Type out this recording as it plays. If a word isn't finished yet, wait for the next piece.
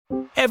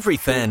Every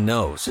fan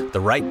knows the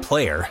right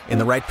player in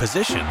the right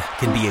position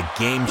can be a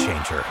game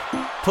changer.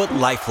 Put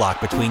LifeLock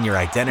between your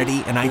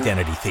identity and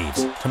identity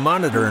thieves to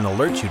monitor and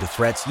alert you to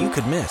threats you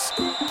could miss.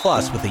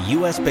 Plus, with a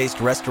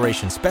U.S.-based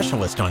restoration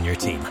specialist on your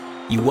team,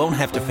 you won't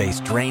have to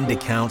face drained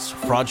accounts,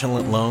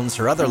 fraudulent loans,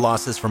 or other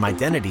losses from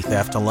identity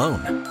theft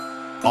alone.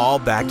 All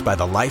backed by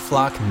the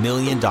LifeLock $1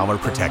 Million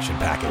Protection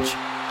Package.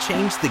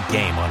 Change the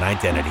game on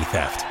identity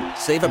theft.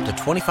 Save up to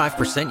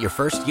 25% your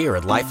first year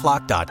at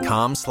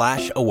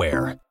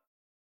LifeLock.com/aware.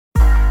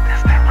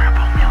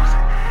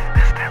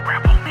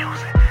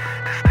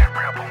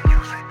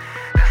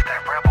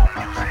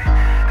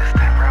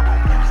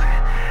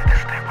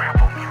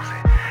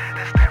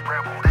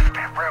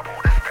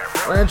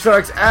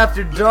 Landsharks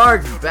After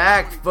Dark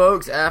back,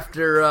 folks,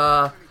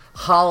 after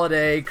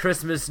holiday,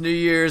 Christmas, New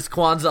Year's,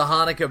 Kwanzaa,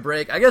 Hanukkah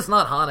break. I guess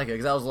not Hanukkah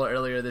because that was a little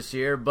earlier this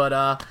year,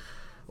 but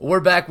we're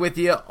back with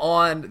you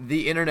on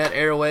the internet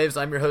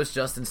airwaves. I'm your host,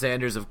 Justin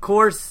Sanders, of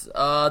course,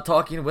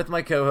 talking with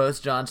my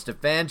co-host, John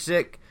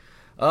Stefanchik,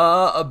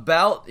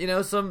 about,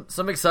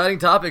 some exciting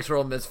topics for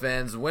Ole Miss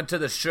fans. Went to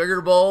the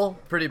Sugar Bowl,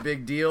 pretty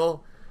big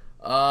deal.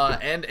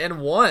 And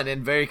won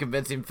in very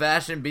convincing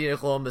fashion, beating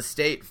Oklahoma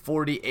State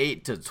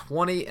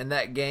 48-20 in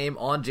that game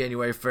on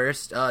January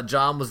 1st.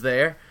 John was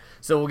there,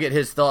 so we'll get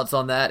his thoughts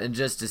on that in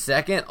just a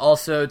second.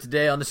 Also,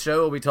 today on the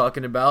show, we'll be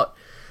talking about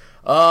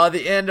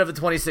the end of the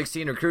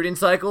 2016 recruiting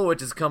cycle,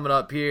 which is coming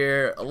up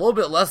here a little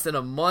bit less than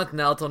a month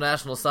now till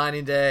National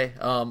Signing Day.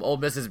 Ole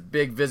Miss's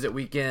big visit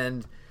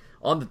weekend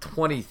on the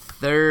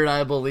 23rd,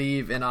 I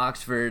believe, in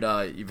Oxford.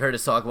 You've heard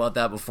us talk about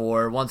that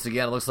before. Once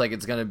again, it looks like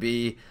it's going to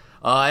be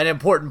an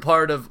important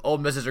part of Ole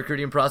Miss's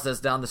recruiting process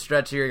down the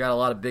stretch here. Got a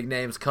lot of big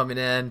names coming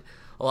in,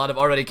 a lot of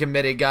already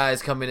committed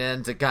guys coming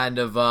in to kind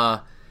of,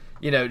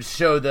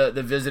 show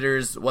the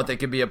visitors what they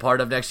could be a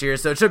part of next year.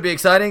 So it should be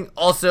exciting.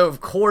 Also, of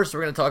course,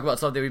 we're going to talk about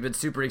something we've been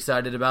super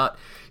excited about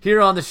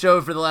here on the show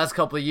for the last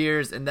couple of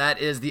years, and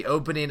that is the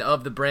opening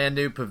of the brand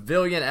new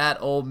Pavilion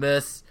at Ole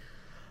Miss.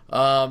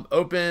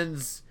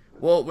 Opens,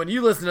 well, when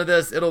you listen to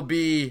this, it'll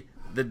be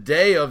the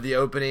day of the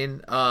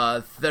opening,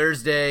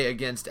 Thursday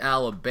against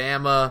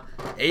Alabama,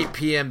 8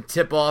 p.m.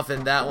 tip-off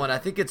in that one. I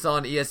think it's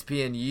on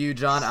ESPNU,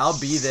 John. I'll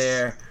be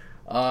there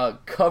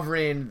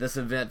covering this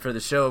event for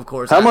the show, of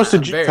course. How much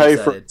did you pay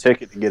for a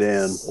ticket to get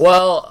in?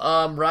 Well,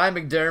 Ryan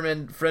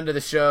McDermott, friend of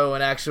the show,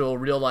 an actual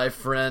real-life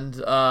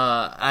friend,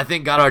 I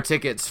think got our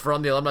tickets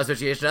from the Alumni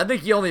Association. I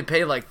think he only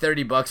paid like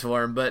 $30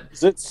 for them, but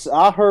it's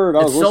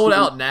sold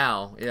out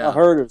now. Yeah, I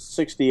heard it's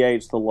 68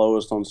 is the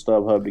lowest on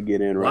StubHub to get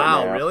in right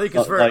now. Wow, really?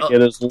 Because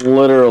it is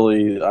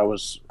literally. I'm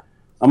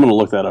going to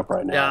look that up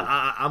right now.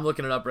 Yeah, I'm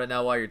looking it up right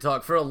now while you're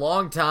talking. For a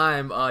long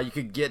time, you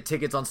could get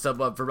tickets on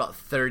StubHub for about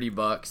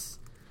 $30.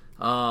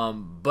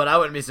 But I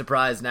wouldn't be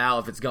surprised now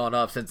if it's gone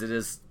up since it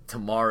is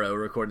tomorrow,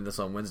 recording this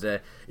on Wednesday.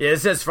 Yeah, it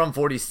says from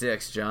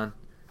 46, John.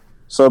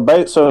 So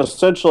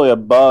essentially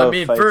above. I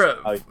mean,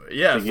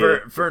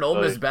 for an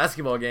Ole Miss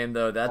basketball game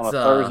though, that's on a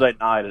Thursday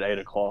night at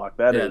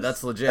 8:00.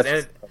 That's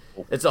legit.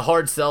 It's a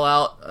hard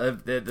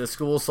sellout. The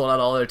school sold out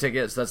all their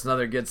tickets. That's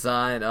another good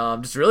sign.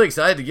 Just really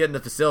excited to get in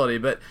the facility,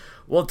 but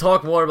we'll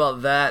talk more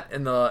about that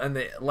in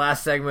the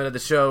last segment of the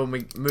show when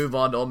we move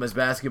on to Ole Miss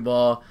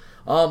basketball.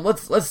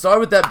 Let's start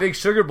with that big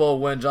Sugar Bowl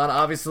win, John.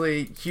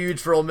 Obviously,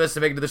 huge for Ole Miss to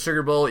make it to the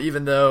Sugar Bowl,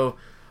 even though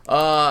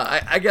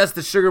I guess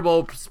the Sugar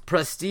Bowl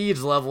prestige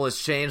level has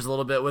changed a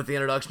little bit with the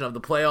introduction of the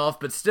playoff,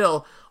 but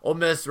still, Ole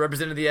Miss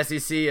represented the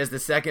SEC as the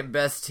second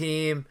best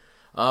team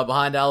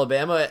behind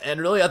Alabama, and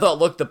really I thought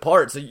looked the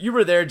part. So you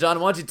were there, John.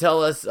 Why don't you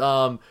tell us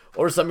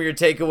what are some of your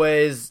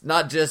takeaways,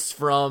 not just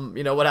from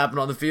what happened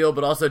on the field,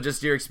 but also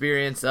just your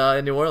experience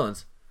in New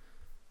Orleans?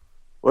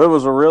 Well, it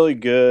was a really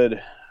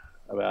good.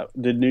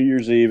 Did New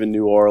Year's Eve in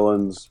New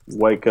Orleans,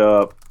 wake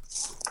up,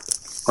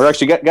 or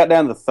actually got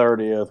down to the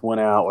 30th,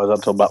 went out, was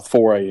up till about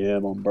 4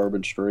 a.m. on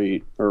Bourbon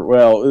Street. I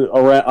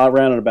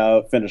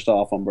ran finished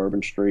off on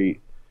Bourbon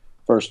Street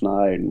first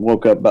night and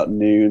woke up about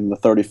noon the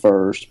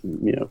 31st,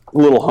 a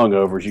little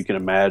hungover as you can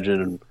imagine,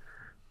 and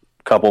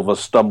a couple of us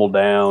stumbled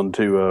down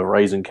to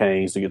Raising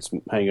Cane's to get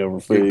some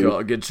hangover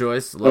food. Good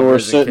choice. So we're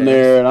sitting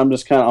there, and I'm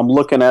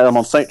looking at them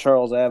on St.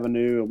 Charles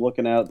Avenue. I'm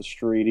looking out at the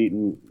street,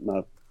 eating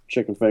my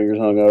chicken fingers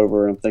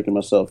hungover. I'm thinking to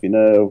myself,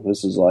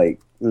 this is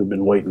like we've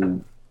been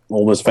waiting.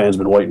 Ole Miss fans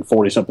have been waiting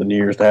 40-something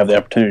years to have the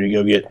opportunity to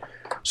go get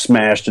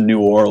smashed in New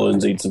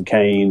Orleans, eat some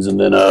canes, and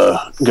then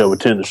go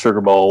attend the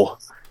Sugar Bowl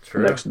the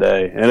next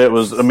day. And it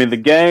was, the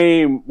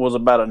game was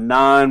about a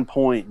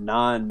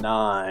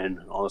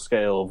 9.99 on a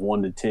scale of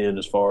 1 to 10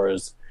 as far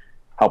as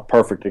how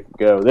perfect it could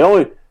go. The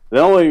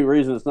only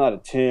reason it's not a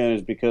 10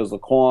 is because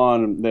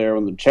Laquan there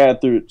when the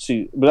Chad threw it.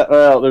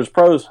 There's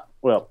pros.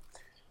 Well,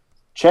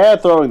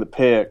 Chad throwing the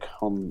pick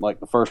on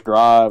the first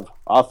drive,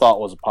 I thought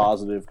was a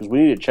positive because we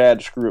needed Chad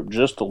to screw up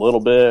just a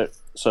little bit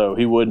so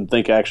he wouldn't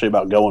think actually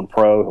about going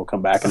pro. He'll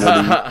come back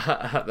another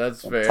year.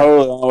 That's fair.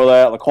 Totally on with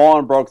that.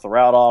 Laquan broke the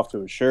route off to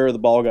ensure the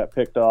ball got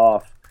picked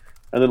off.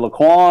 And then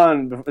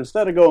Laquan,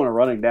 instead of going and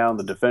running down,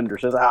 the defender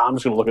says, I'm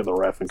just going to look at the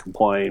ref and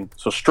complain.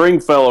 So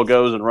Stringfellow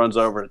goes and runs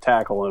over to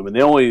tackle him. And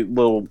the only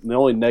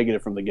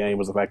negative from the game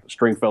was the fact that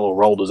Stringfellow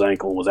rolled his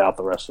ankle and was out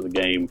the rest of the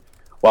game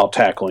while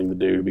tackling the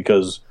dude,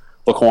 because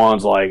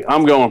Laquan's like,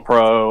 I'm going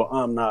pro.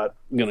 I'm not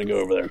going to go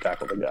over there and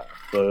tackle the guy.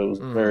 So it was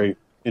a very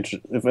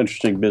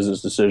interesting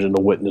business decision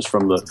to witness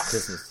from the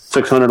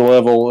 600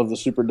 level of the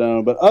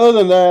Superdome. But other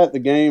than that, the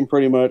game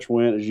pretty much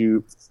went as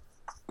you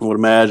would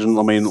imagine.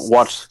 I mean,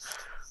 watch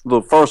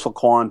the first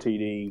Laquan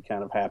TD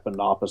kind of happened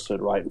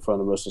opposite, right in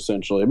front of us,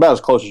 essentially. About as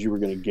close as you were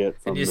going to get.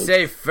 And you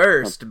say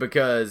first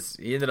because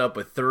he ended up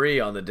with 3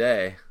 on the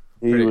day.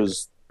 He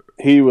was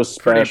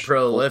special. Pretty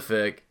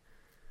prolific.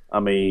 I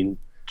mean,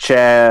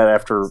 Chad,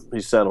 after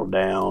he settled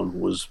down,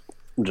 was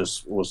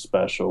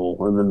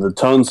special. And then the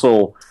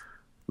Tunsil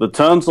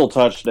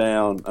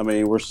touchdown, I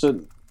mean,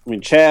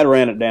 Chad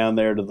ran it down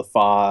there to the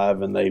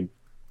 5, and they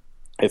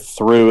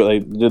threw it.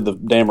 They did the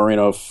Dan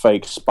Marino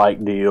fake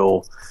spike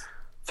deal,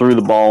 threw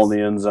the ball in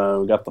the end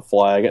zone, got the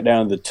flag, got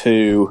down to the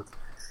 2,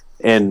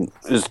 and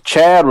as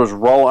Chad was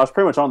rolling, I was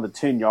pretty much on the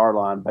 10-yard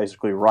line,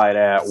 basically right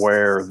at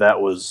where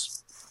that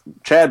was.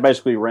 Chad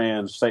basically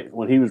ran,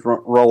 when he was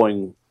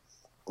rolling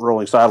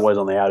sideways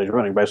on the out, he's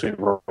running basically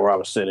where I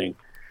was sitting.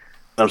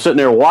 And I'm sitting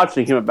there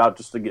watching him about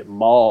just to get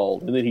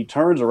mauled, and then he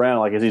turns around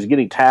like as he's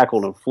getting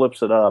tackled and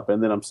flips it up,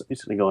 and then I'm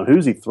sitting going,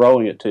 who's he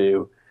throwing it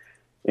to?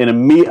 And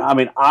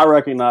I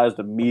recognized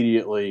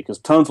immediately, because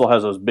Tunsil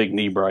has those big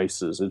knee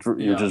braces. It's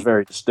just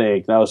very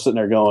distinct. And I was sitting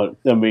there going,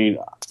 I mean,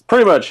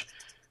 pretty much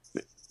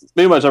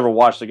ever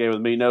watched the game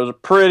with me knows a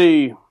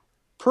pretty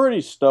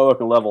stoic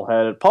and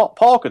level-headed. Paul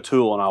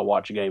Catul and I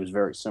watch games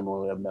very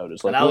similarly, I've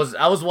noticed. Like, and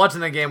I was watching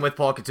the game with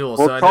Paul Catul,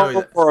 so I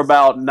know for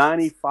about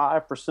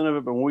 95% of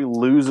it, but when we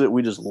lose it,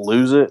 we just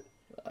lose it.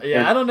 Yeah,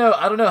 and I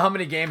don't know how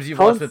many games you've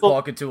watched with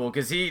Paul Catul,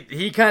 because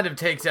he kind of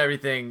takes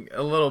everything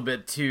a little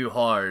bit too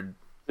hard.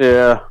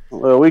 Yeah,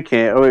 well, we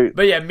can't.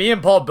 But yeah, me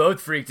and Paul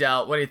both freaked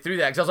out when he threw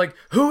that, because I was like,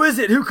 who is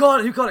it? Who caught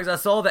it? Because I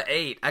saw the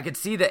 8. I could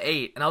see the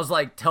 8, and I was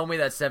like, tell me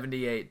that's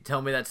 78.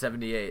 Tell me that's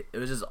 78. It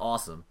was just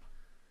awesome.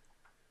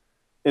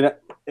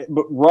 But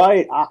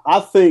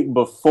I think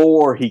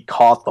before he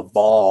caught the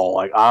ball,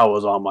 like, I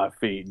was on my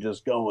feet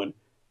just going,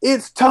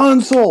 it's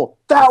Tunsil!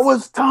 That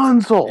was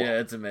Tunsil! Yeah,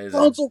 it's amazing.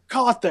 Tunsil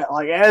caught that,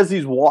 like, as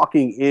he's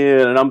walking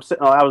in, and I'm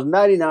sitting, I was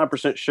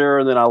 99% sure,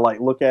 and then I, like,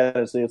 look at it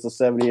and see it's a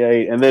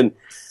 78, and then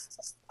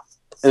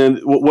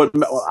what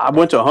I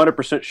went to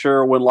 100%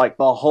 sure when, like,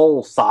 the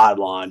whole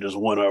sideline just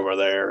went over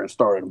there and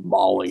started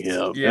mauling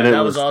him. Yeah, and that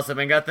was awesome,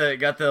 and got the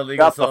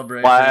legal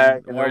celebration.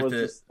 Flag, worth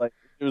it.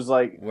 It was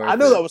like, I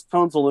know that was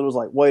Tunsil, and it was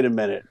like, wait a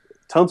minute.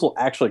 Tunsil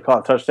actually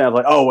caught a touchdown. I was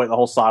like, oh, wait, the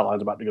whole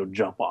sideline's about to go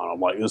jump on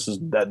him. Like,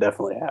 that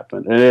definitely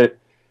happened.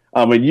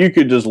 And you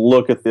could just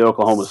look at the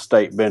Oklahoma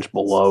State bench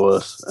below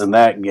us, and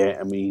that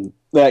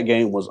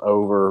game was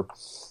over.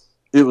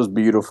 It was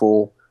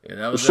beautiful.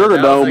 Yeah, the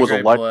Superdome was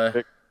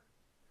electric.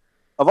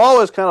 I've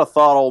always kind of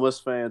thought Ole Miss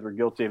fans were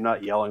guilty of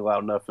not yelling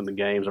loud enough in the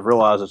games. I've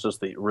realized it's a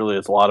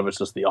lot of it's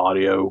just the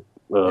audio,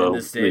 in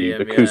the stadium,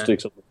 the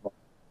acoustics of the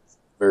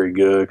very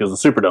good,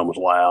 because the Superdome was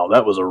loud.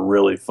 That was a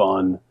really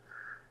fun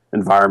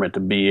environment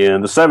to be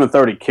in. The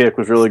 7:30 kick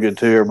was really good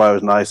too. Everybody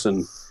was nice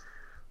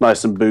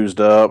and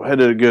boozed up. Had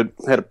a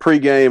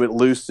pregame at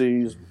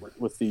Lucy's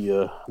with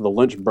the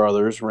Lynch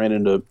brothers. Ran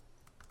into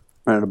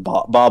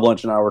Bob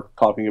Lynch, and I were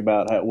talking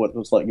about what it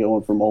was like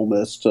going from Ole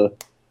Miss to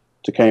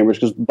Cambridge,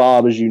 because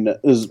Bob, as you know,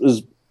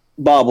 is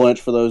Bob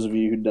Lynch. For those of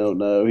you who don't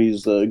know,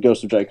 he's the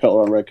Ghost of Jay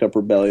Cutler on Red Cup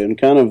Rebellion,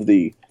 kind of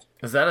the.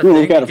 Is that a thing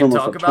you can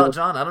talk about,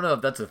 John? I don't know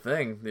if that's a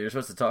thing that you're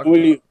supposed to talk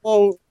about.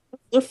 Well,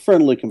 they're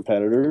friendly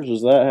competitors.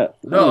 Is that?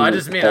 No, I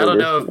just mean I don't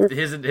know if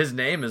his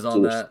name is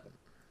on that.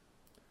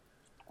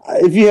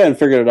 If you hadn't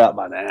figured it out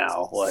by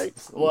now,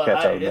 it's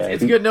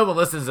good no one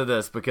listens to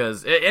this,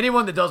 because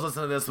anyone that does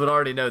listen to this would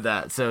already know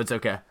that, so it's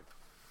okay.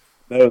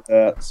 Know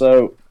that.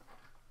 So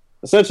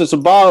essentially,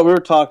 Bob, we were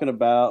talking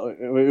about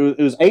it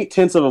was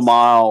 0.8 of a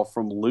mile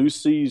from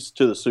Lucy's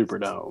to the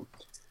Superdome.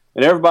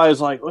 And everybody's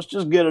like, let's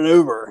just get an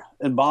Uber.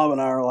 And Bob and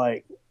I are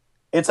like,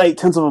 it's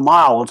 0.8 of a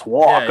mile. Let's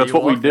walk. Yeah, that's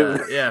what we do.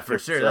 Yeah, for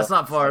sure. That's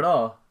not far at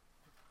all.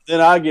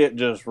 Then I get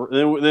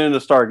then to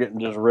start getting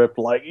just ripped.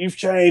 Like, you've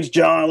changed,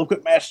 John. Look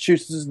what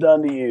Massachusetts has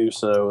done to you.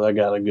 So I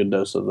got a good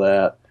dose of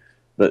that.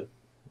 But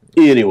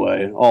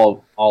anyway,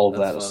 all of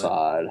that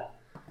aside.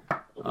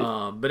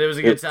 But it was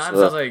a good time.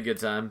 Sounds like a good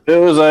time. It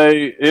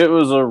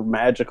was a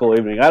magical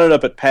evening. I ended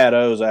up at Pat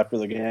O's after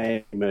the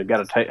game and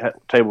got a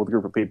table with a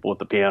group of people at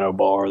the piano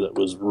bar that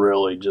was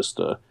really just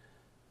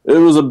it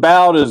was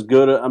about as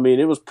good.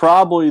 It was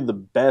probably the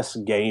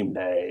best game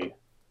day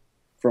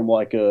from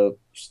like a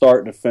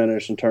start to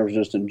finish in terms of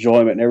just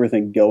enjoyment and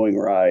everything going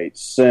right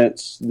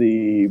since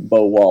the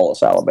Bo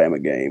Wallace Alabama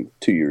game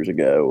 2 years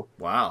ago.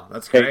 Wow,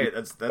 that's great.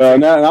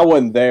 And I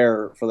wasn't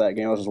there for that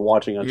game. I was just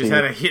watching on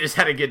TV. You just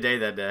had a good day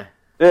that day.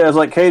 Yeah, it's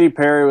like Katy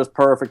Perry was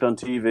perfect on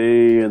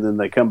TV, and then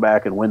they come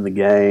back and win the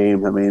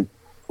game.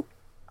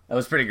 That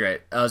was pretty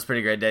great. That was a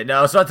pretty great day.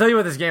 No, so I'll tell you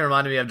what this game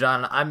reminded me of,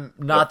 John. I'm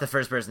not the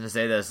first person to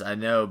say this, I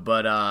know,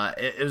 but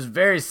it was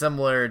very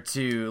similar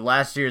to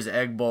last year's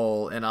Egg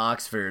Bowl in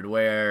Oxford,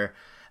 where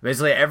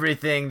basically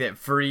everything that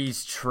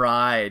Freeze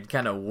tried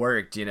kind of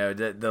worked. You know,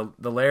 the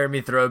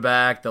Laramie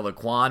throwback, the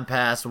Laquan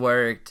pass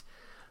worked.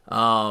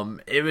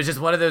 It was just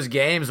one of those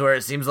games where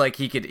it seems like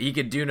he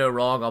could do no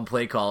wrong on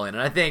play calling,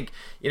 and I think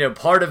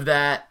part of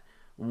that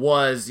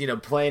was,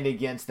 playing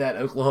against that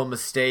Oklahoma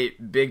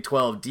State Big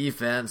 12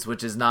 defense,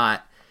 which is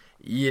not,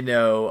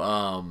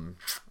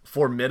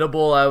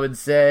 formidable, I would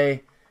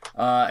say,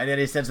 in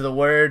any sense of the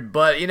word.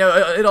 But,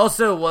 it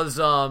also was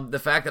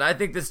the fact that I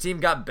think this team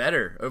got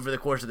better over the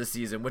course of the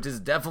season, which is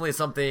definitely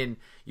something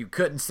you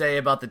couldn't say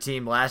about the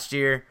team last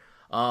year.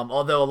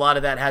 Although a lot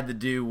of that had to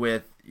do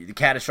with the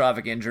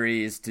catastrophic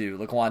injuries to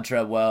Laquan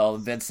Treadwell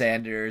and Vince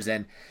Sanders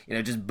and,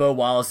 just Bo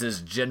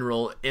Wallace's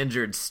general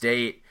injured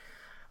state.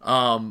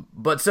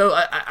 But so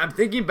I'm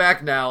thinking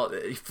back now,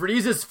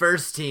 Freeze's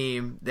first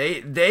team,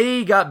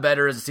 they got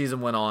better as the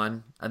season went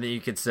on, I think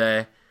you could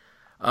say.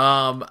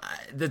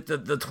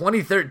 The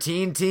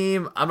 2013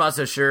 team, I'm not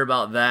so sure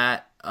about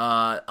that.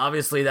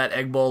 Obviously that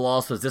Egg Bowl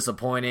loss was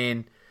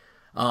disappointing.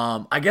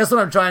 I guess what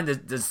I'm trying to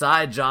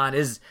decide, John,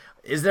 is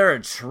there a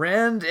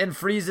trend in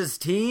Freeze's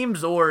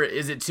teams, or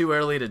is it too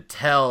early to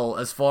tell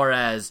as far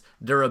as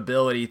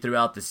durability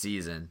throughout the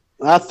season?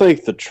 I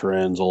think the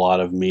trend's a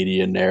lot of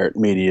media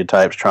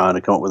types trying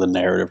to come up with a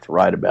narrative to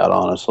write about.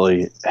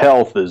 Honestly,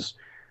 health is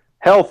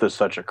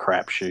such a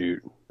crapshoot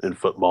in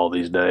football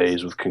these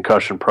days with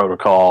concussion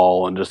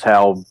protocol and just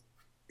how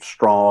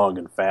strong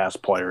and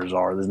fast players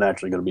are. There's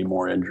naturally going to be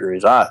more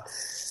injuries. I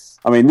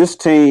mean, this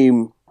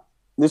team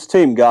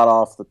got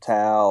off the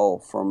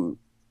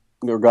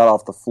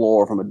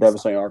floor from a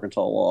devastating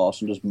Arkansas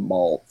loss and just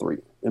mauled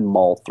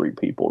three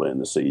people to end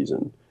the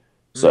season.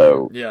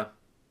 So yeah.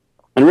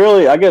 And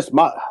really, I guess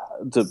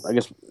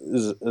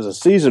as a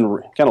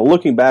season, kind of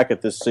looking back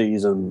at this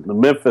season, the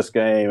Memphis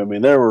game, I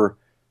mean, there were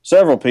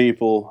several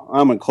people,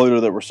 I'm included,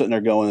 that were sitting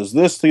there going, is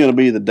this going to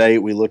be the date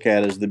we look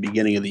at as the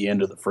beginning of the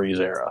end of the Freeze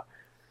era?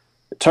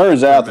 It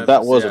turns out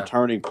that was a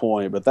turning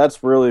point, but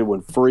that's really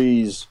when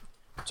Freeze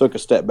took a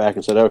step back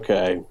and said,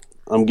 okay,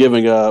 I'm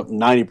giving up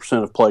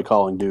 90% of play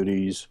calling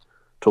duties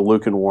to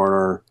Luke and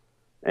Warner,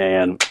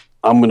 and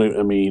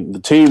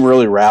the team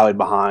really rallied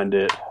behind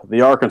it.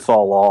 The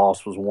Arkansas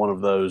loss was one of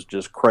those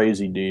just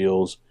crazy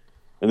deals.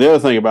 And the other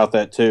thing about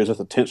that, too, is that's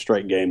the 10th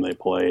straight game they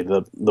played.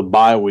 The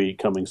bye week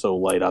coming so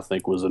late, I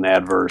think, was a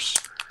hindrance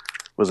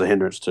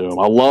to them.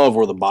 I love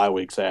where the bye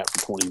week's at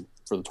for the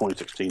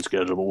 2016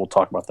 schedule, but we'll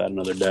talk about that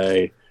another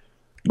day.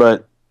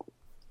 But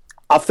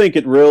I think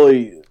it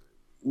really,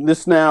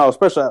 this now,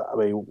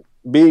 especially,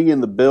 being in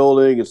the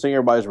building and seeing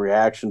everybody's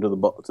reaction to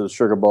the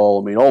Sugar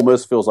Bowl, Ole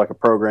Miss feels like a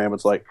program.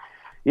 It's like,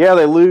 yeah,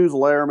 they lose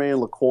Laramie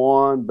and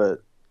Laquan,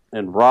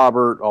 and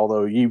Robert.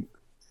 Although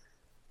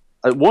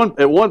at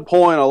one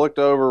point, I looked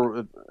over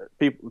at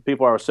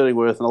people I was sitting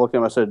with, and I looked at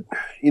them. I said,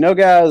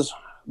 guys,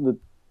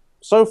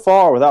 so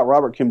far without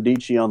Robert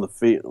Kimdichie on the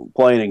field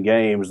playing in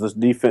games, this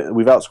defense,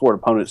 we've outscored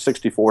opponents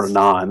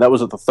 64-9. That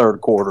was at the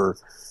third quarter.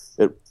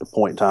 At the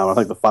point in time, I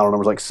think the final number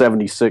was like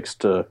 76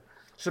 to.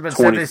 Should have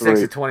been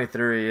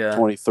 76-23, yeah.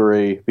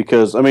 23,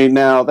 because,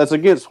 now that's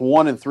against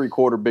 1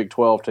 3/4 Big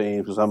 12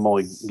 teams, because I'm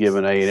only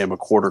giving A&M a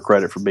quarter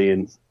credit for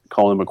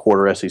calling them a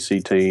quarter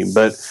SEC team.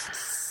 But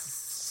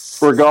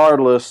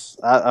regardless,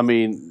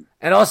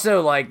 and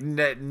also,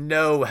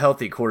 no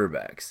healthy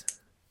quarterbacks.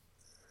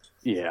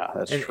 Yeah,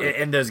 that's true.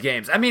 In those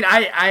games.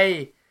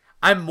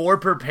 I'm more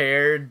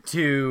prepared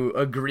to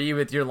agree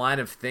with your line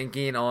of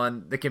thinking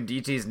on the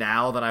Kimdichies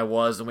now than I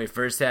was when we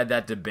first had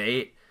that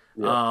debate.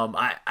 Yeah.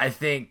 I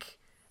think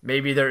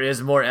maybe there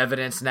is more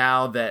evidence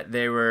now that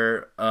they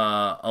were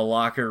a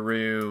locker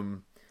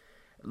room,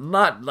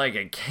 not like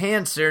a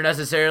cancer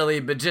necessarily,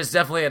 but just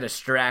definitely a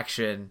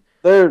distraction.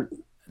 They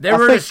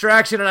were a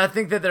distraction, and I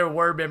think that there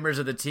were members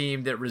of the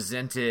team that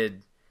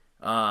resented.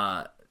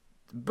 But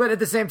at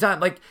the same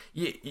time,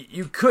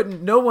 you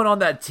couldn't. No one on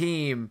that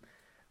team,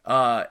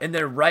 in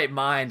their right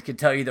mind, could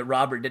tell you that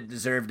Robert didn't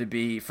deserve to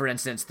be, for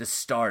instance, the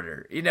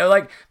starter.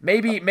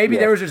 Maybe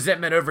there was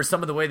resentment over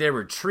some of the way they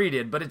were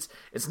treated, but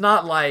it's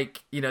not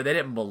like they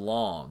didn't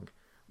belong.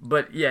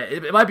 But yeah,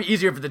 it might be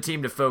easier for the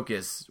team to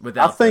focus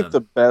without. I think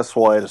the best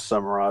way to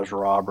summarize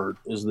Robert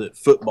is that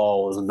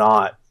football is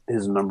not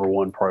his number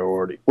one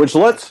priority. Which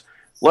let's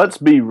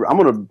be.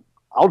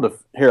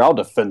 I'll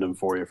defend him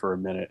for you for a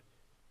minute.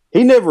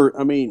 He didn't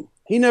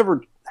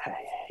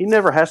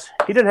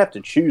have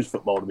to choose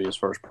football to be his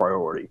first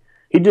priority.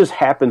 He just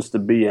happens to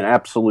be an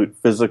absolute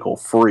physical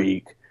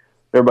freak.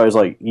 Everybody's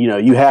like,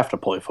 you have to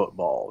play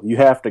football. You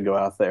have to go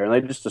out there. And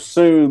they just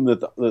assume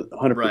that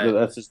 100%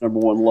 that's his number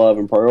one love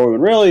and priority.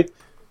 And really,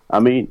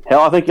 I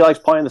think he likes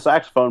playing the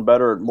saxophone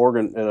better at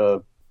Morgan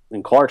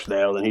in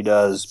Clarksdale than he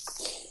does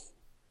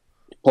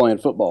playing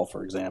football,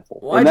 for example.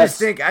 Well, I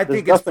think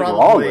it's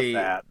probably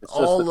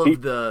all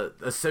of the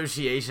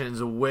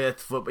associations with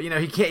football.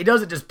 He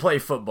doesn't just play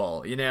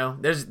football.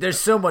 There's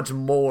so much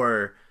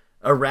more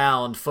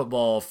around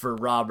football for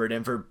Robert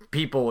and for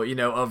people,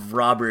 of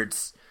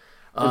Robert's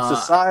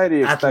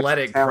society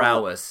athletic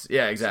prowess.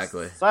 Yeah,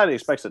 exactly. Society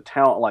expects a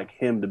talent like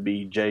him to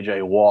be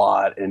J.J.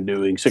 Watt and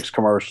doing 6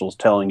 commercials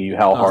telling you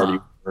how hard he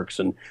works.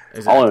 And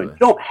exactly. You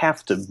don't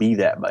have to be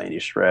that by any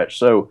stretch.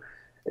 So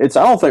I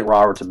don't think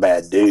Robert's a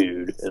bad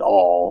dude at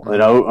all.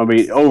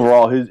 Mm-hmm.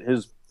 Overall,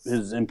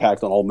 his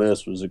impact on Ole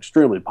Miss was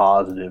extremely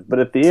positive. But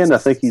at the end, I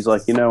think he's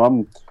like,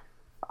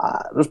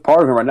 there's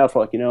part of him right now. It's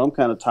like, I'm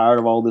kind of tired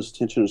of all this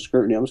attention and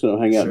scrutiny. I'm just going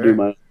to hang out and do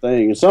my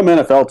thing. And some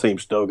NFL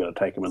team's still going to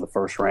take him in the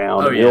first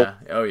round.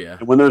 Oh yeah.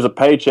 And when there's a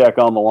paycheck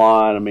on the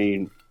line,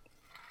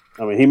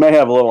 he may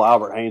have a little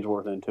Albert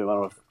Haynesworth into him. I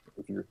don't know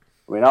if you're.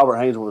 Albert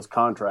Haynesworth's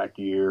contract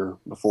year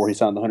before he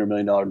signed the $100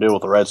 million deal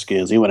with the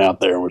Redskins, he went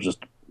out there and was just.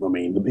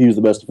 He was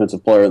the best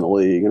defensive player in the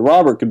league. And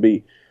Robert's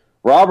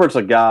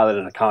a guy that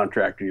in a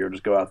contract year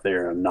just go out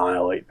there and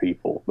annihilate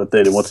people. But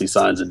then once he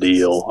signs a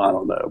deal, I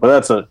don't know.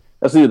 But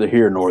that's neither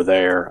here nor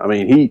there.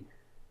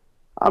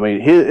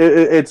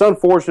 It's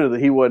unfortunate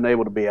that he wasn't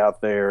able to be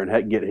out there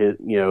and get hit,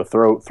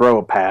 throw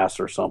a pass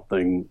or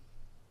something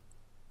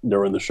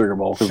during the Sugar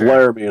Bowl because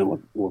Laramie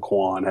and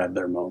Laquan had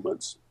their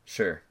moments.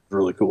 Sure,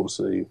 really cool to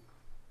see.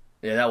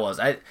 Yeah, that was.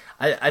 I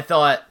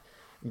thought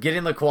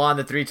getting Laquan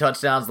the 3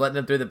 touchdowns, letting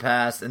him through the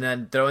pass, and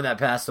then throwing that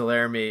pass to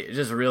Laramie is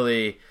just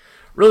really,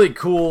 really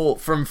cool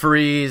from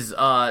Freeze.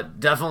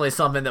 Definitely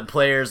something that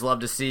players love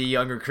to see.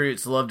 Young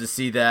recruits love to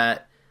see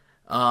that.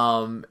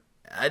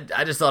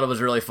 I just thought it was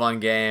a really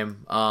fun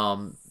game. A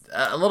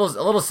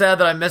little sad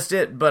that I missed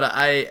it, but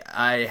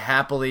I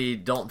happily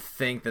don't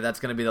think that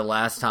that's going to be the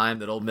last time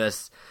that Ole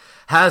Miss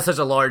has such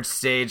a large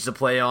stage to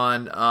play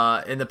on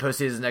in the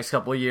postseason the next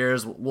couple of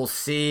years. We'll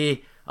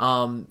see,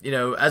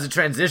 as a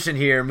transition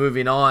here,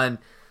 moving on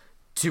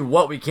to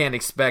what we can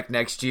expect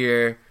next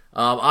year.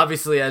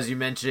 Obviously, as you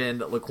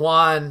mentioned,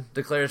 Laquan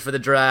declares for the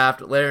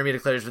draft. Laramie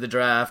declares for the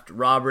draft.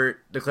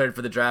 Robert declared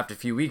for the draft a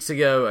few weeks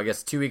ago, I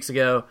guess 2 weeks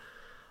ago.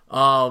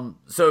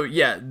 So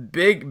yeah,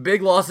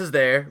 big losses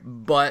there,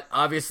 but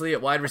obviously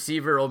at wide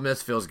receiver, Ole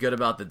Miss feels good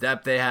about the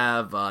depth they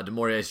have.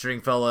 DeMaurier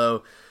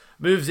Stringfellow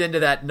moves into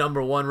that number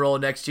 1 role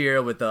next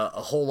year with a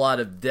whole lot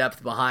of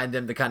depth behind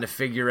him to kind of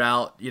figure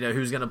out,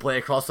 who's going to play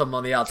across someone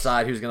on the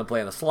outside, who's going to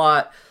play in the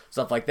slot,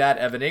 stuff like that.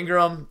 Evan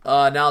Ingram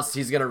announced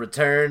he's going to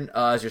return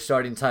as your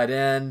starting tight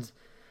end.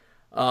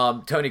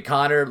 Tony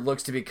Connor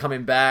looks to be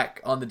coming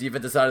back on the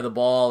defensive side of the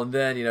ball, and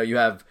then you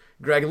have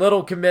Greg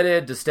Little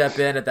committed to step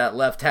in at that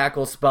left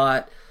tackle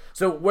spot.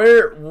 So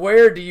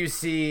where do you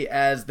see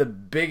as the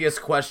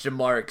biggest question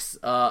marks,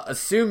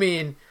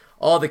 assuming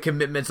all the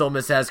commitments Ole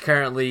Miss has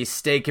currently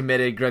stay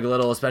committed, Greg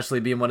Little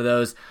especially being one of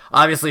those?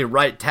 Obviously,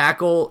 right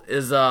tackle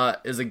is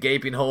a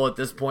gaping hole at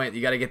this point.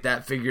 You got to get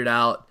that figured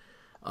out.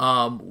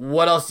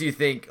 What else do you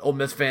think Ole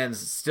Miss fans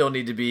still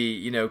need to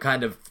be,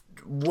 kind of,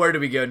 where do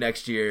we go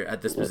next year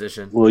at this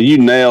position? Well, you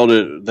nailed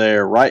it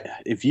there. Right,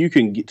 if you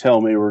can tell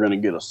me we're going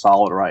to get a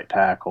solid right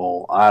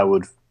tackle, I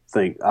would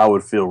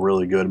feel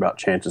really good about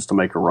chances to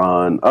make a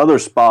run. Other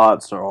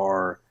spots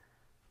are,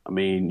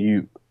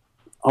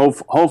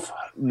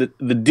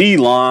 the D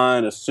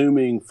line,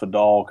 assuming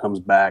Fadal comes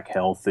back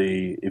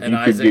healthy,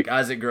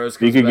 Isaac Gross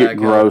comes back, get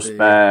Gross healthy,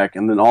 back,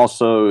 and then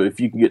also if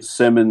you can get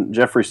Simmons.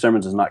 Jeffrey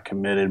Simmons is not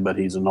committed, but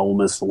he's an Ole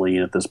Miss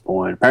lean at this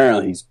point.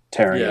 Apparently, he's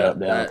tearing it up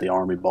down at the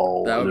Army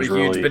Bowl. That would be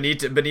huge.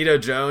 Benito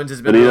Jones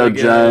has been really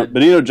good.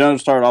 Benito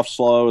Jones started off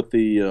slow at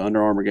the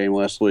Under Armour game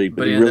last week,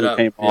 but he really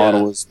came on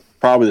and was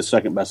probably the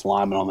second best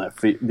lineman on that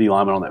D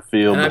lineman on that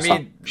field. And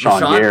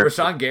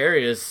Rashawn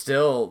Gary is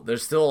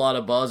there's still a lot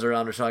of buzz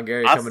around Rashawn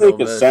Gary. I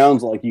think it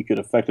sounds like you could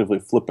effectively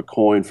flip a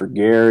coin for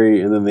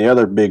Gary, and then the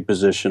other big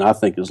position I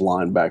think is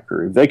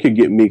linebacker. If they could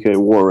get Mike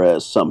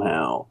Juarez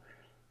somehow,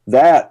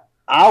 that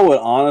I would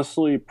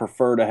honestly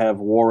prefer to have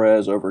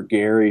Juarez over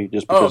Gary.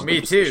 Just because me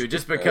too.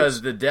 Just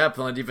because the depth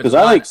on the defense. Because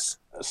I think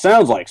it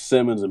sounds like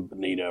Simmons and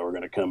Benito are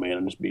going to come in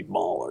and just be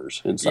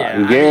maulers inside. Yeah,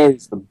 and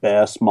Gary's the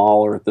best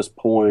mauler at this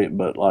point,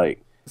 but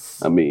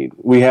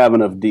we have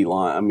enough D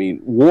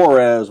line.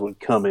 Juarez would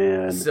come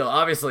in. So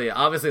obviously,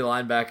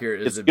 linebacker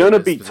is. It's going to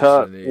be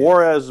tough.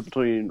 Juarez is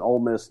between Ole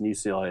Miss and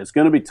UCLA. It's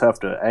going to be tough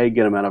to A,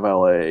 get him out of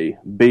LA.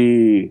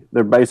 B,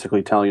 they're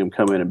basically telling him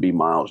come in and be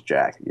Miles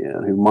Jack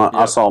again.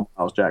 I saw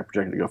Miles Jack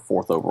projected to go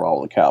 4th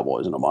overall to the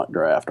Cowboys in a mock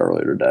draft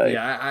earlier today.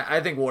 Yeah,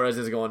 I think Juarez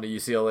is going to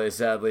UCLA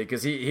sadly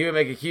because he would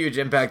make a huge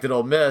impact at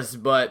Ole Miss,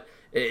 but.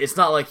 It's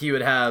not like he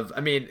would have.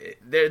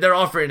 They're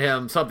offering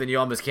him something you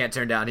almost can't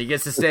turn down. He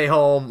gets to stay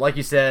home, like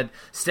you said,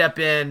 step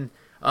in.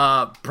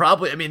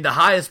 Probably, the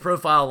highest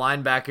profile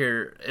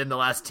linebacker in the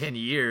last 10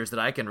 years that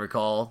I can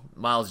recall,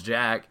 Miles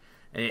Jack.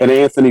 And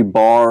Anthony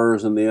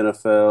Barr's in the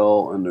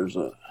NFL, and there's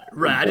a.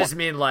 Right, I just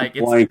mean it's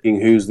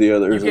blanking who's the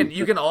other.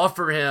 You can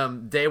offer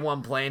him day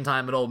 1 playing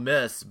time at Ole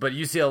Miss, but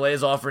UCLA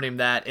is offering him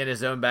that in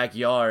his own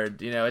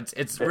backyard.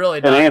 It's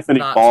really not. And Anthony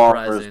not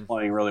Barr surprising. is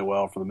playing really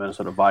well for the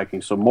Minnesota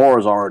Vikings, so Moore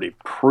has already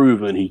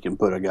proven he can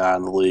put a guy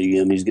in the league,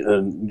 and he's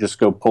going to just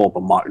go pull up a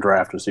mock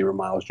draft and see where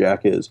Miles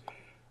Jack is.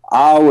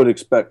 I would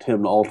expect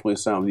him to ultimately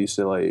sign with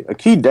UCLA. A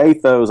key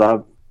date though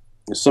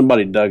is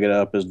somebody dug it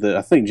up, is that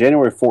I think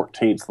January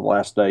 14th, the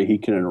last day he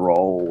can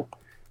enroll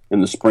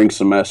in the spring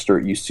semester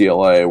at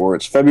UCLA, where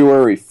it's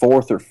February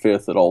 4th or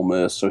 5th at Ole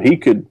Miss. So he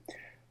could,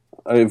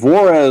 if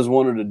Juarez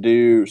wanted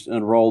to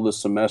enroll this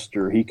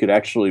semester, he could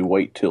actually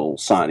wait till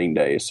signing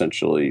day,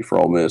 essentially, for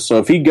Ole Miss. So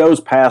if he goes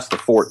past the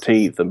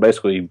 14th and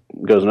basically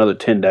goes another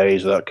 10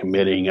 days without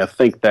committing, I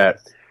think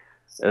that's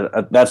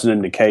an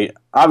indication.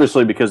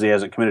 Obviously, because he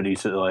hasn't committed to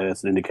UCLA,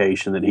 that's an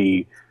indication that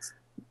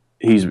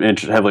he's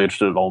heavily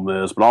interested in Ole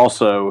Miss. But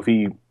also,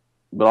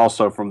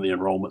 from the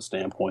enrollment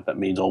standpoint, that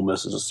means Ole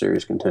Miss is a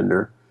serious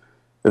contender.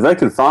 If they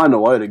can find a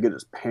way to get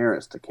his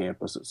parents to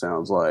campus, it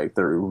sounds like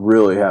they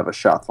really have a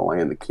shot to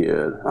land the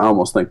kid. I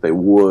almost think they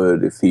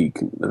would if they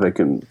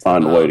can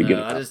find a way to get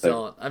him. I just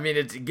don't. I mean,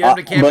 it's get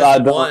him to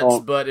campus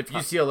once, but if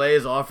UCLA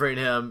is offering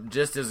him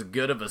just as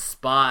good of a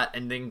spot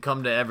and then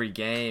come to every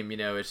game,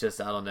 it's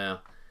just, I don't know.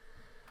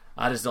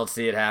 I just don't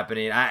see it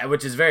happening,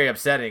 which is very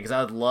upsetting because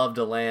I would love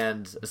to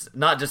land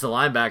not just a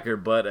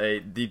linebacker, but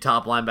the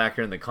top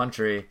linebacker in the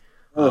country.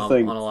 On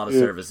a lot of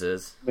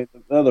services.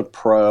 Another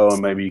pro,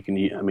 and maybe you can.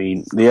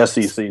 The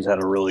SEC's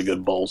had a really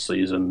good bowl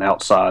season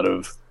outside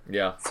of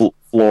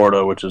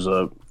Florida, which is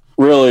a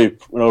really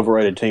an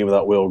overrated team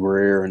without Will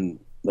Greer, and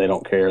they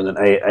don't care. And then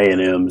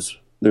A&M's,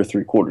 they're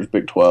 3/4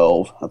 Big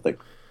 12, I think.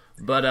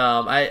 But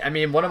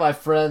one of my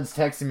friends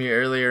texted me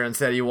earlier and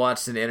said he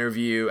watched an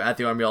interview at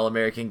the Army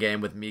All-American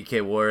game with Mike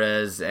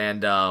Juarez,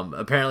 and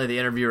apparently the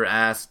interviewer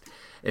asked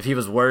if he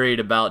was worried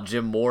about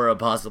Jim Mora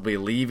possibly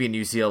leaving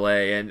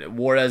UCLA, and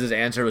Juarez's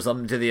answer was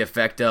something to the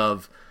effect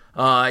of,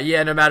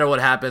 no matter what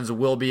happens,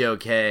 we'll be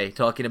okay,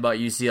 talking about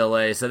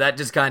UCLA. So that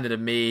just kind of, to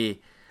me,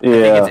 I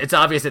think it's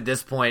obvious at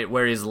this point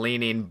where he's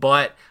leaning,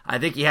 but I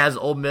think he has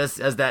Ole Miss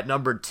as that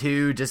number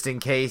 2 just in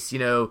case,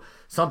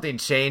 something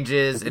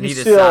changes and he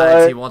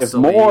decides he wants to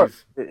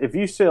leave. If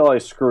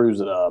UCLA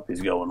screws it up, he's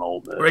going to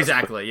Ole Miss.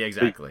 Exactly.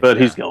 But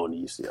he's going to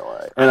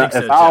UCLA. And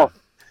if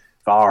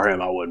I were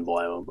him, I wouldn't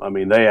blame him. I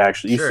mean,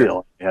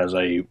 UCLA has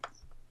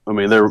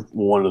they're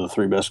one of the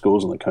 3 best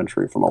schools in the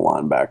country from a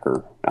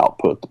linebacker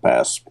output the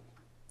past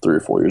 3 or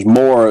 4 years.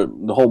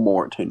 The whole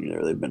Moore tenure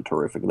there, they've been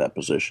terrific at that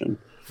position,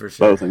 for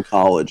sure, both in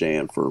college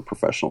and for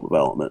professional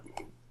development.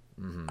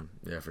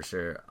 Mm-hmm. Yeah, for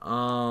sure.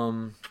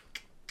 Trying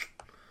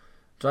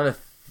to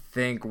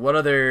think, what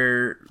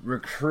other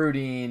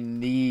recruiting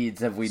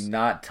needs have we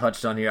not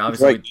touched on here?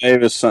 Obviously, Drake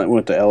Davis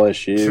went to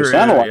LSU. True,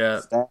 Sounded like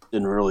the staff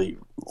didn't really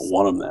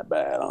want him that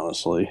bad,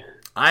 honestly.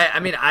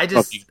 I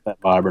just that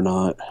vibe or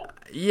not.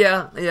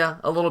 Yeah,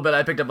 a little bit.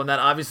 I picked up on that.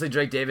 Obviously,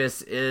 Drake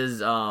Davis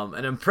is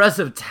an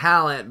impressive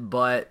talent,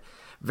 but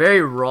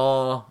very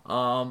raw.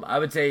 I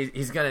would say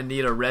he's going to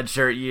need a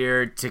redshirt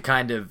year to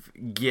kind of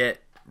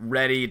get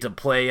ready to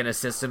play in a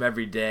system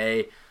every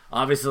day.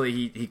 Obviously,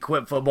 he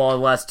quit football the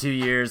last 2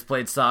 years,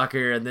 played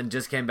soccer, and then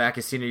just came back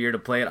his senior year to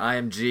play at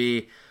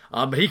IMG.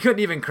 But he couldn't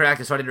even crack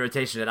the starting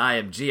rotation at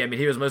IMG. I mean,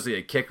 he was mostly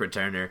a kick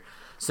returner.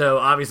 So,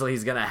 obviously,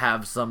 he's going to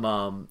have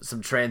some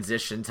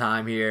transition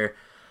time here.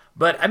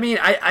 But,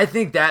 I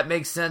think that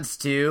makes sense,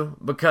 too,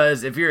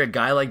 because if you're a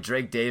guy like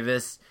Drake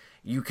Davis,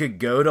 you could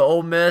go to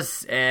Ole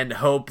Miss and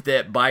hope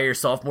that by your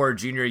sophomore or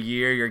junior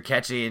year, you're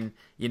catching,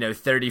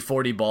 30,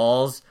 40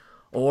 balls.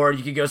 Or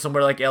you could go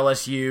somewhere like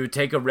LSU,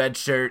 take a red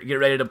shirt, get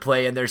ready to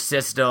play in their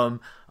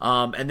system,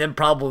 and then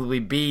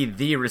probably be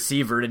the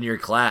receiver in your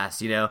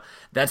class.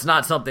 That's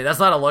not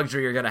a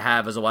luxury you're going to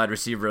have as a wide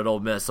receiver at Ole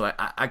Miss. So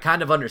I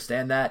kind of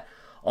understand that.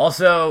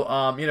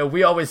 Also,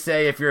 we always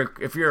say if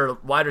you're a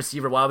wide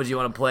receiver, why would you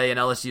want to play an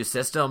LSU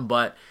system?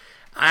 But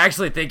I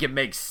actually think it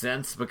makes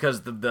sense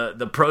because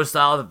the pro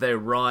style that they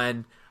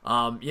run.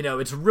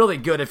 It's really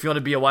good if you want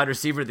to be a wide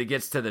receiver that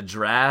gets to the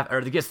draft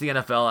or that gets to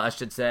the NFL, I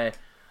should say.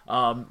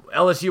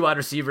 LSU wide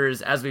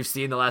receivers, as we've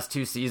seen the last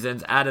 2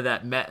 seasons, out of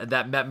that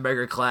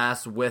Mettenberger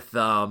class with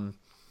Odell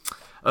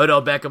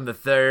Beckham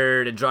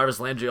III and Jarvis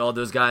Landry, all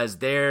those guys,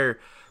 they're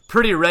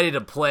pretty ready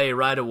to play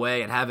right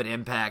away and have an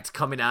impact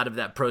coming out of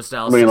that pro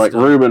style system. Like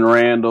Ruben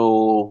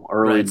Randall,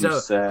 early.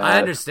 Right, so I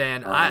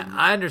understand.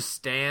 I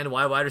understand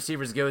why wide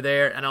receivers go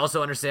there, and I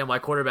also understand why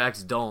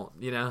quarterbacks don't.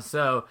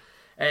 So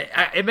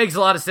it makes a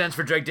lot of sense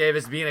for Drake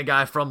Davis being a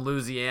guy from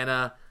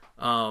Louisiana.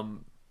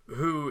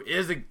 Who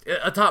is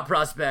a top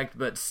prospect,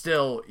 but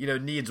still,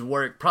 needs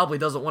work, probably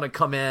doesn't want to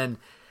come in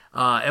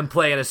and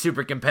play in a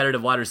super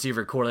competitive wide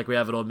receiver core like we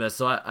have at Ole Miss.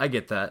 So I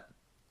get that.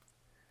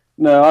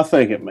 No, I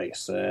think it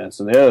makes sense.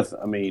 And the other,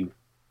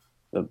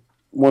 the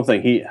one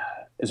thing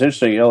it's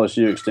interesting.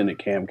 LSU extended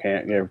gave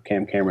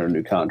Cam Cameron a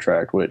new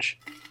contract, which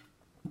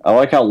I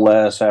like how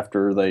Les,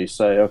 after they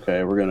say,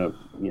 okay, we're gonna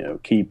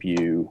keep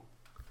you,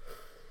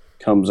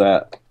 comes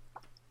out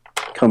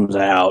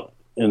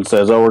and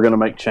says, oh, we're gonna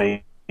make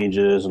changes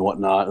and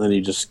whatnot, and then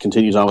he just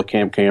continues on with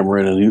Cam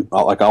Cameron, and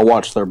I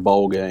watched their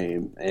bowl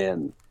game,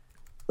 and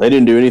they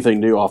didn't do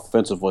anything new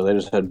offensively. They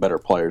just had better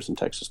players than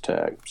Texas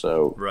Tech.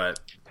 So right,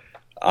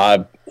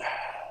 I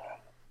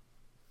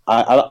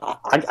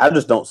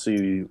just don't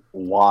see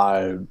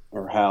why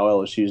or how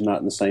LSU is not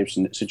in the same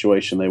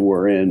situation they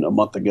were in a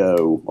month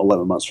ago,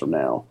 11 months from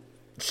now.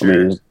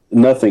 Sure.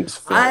 Nothing's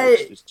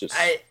finished. It's just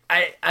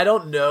I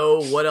don't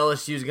know what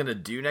LSU is going to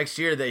do next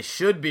year. They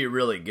should be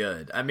really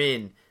good. I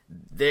mean,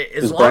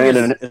 is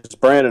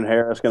Brandon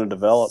Harris going to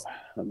develop?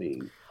 I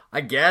mean,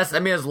 I guess. I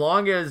mean, as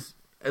long as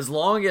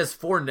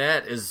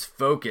Fournette is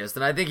focused,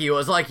 and I think he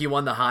was like he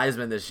won the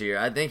Heisman this year.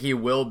 I think he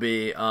will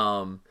be.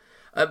 I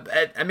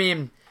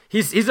mean,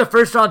 he's a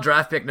first round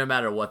draft pick no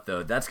matter what,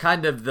 though. That's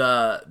kind of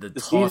the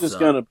toss-up. He's just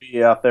going to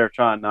be out there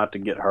trying not to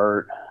get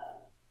hurt,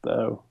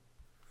 though.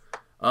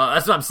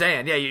 That's what I'm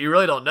saying. Yeah, you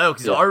really don't know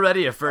because he's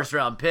already a first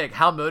round pick.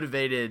 How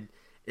motivated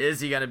is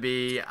he going to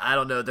be? I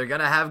don't know. They're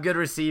going to have good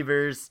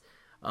receivers.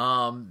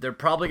 They're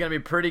probably going to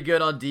be pretty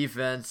good on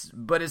defense,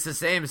 but it's the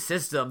same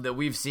system that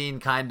we've seen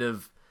kind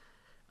of,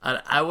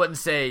 I wouldn't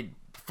say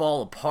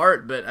fall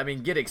apart, but I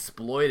mean, get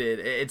exploited.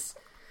 It's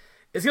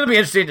going to be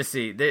interesting to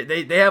see.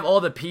 They have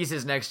all the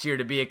pieces next year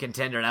to be a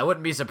contender, and I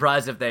wouldn't be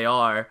surprised if they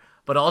are,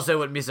 but also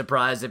wouldn't be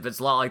surprised if it's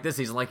a lot like this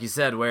season, like you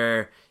said,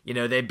 where,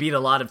 they beat a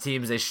lot of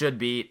teams they should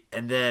beat,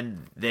 and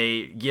then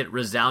they get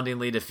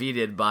resoundingly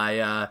defeated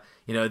by,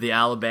 the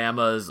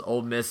Alabamas,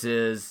 Ole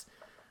Misses.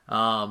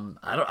 I'm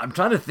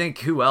trying to think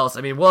who else.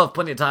 I mean, we'll have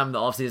plenty of time in the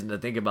offseason to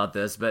think about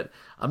this, but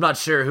I'm not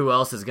sure who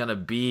else is going to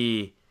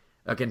be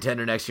a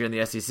contender next year in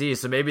the SEC.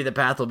 So maybe the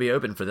path will be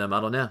open for them.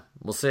 I don't know.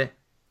 We'll see.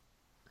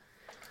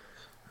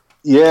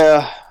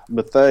 Yeah,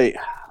 but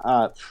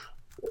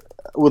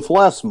with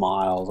Les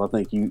Miles, I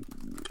think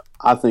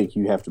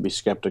you have to be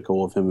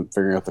skeptical of him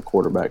figuring out the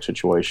quarterback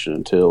situation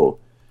until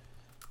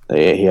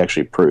he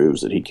actually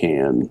proves that he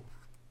can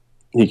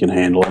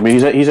handle it. I mean,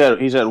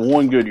 he's had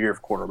one good year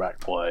of quarterback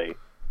play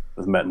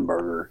with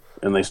Mettenberger,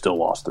 and they still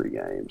lost 3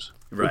 games,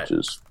 right? Which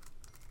is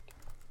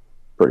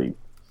pretty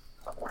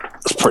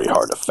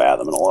hard to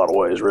fathom in a lot of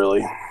ways,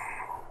 really.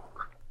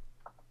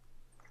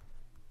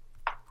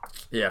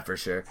 Yeah, for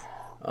sure.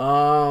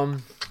 I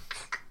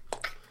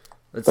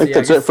think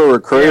that's it for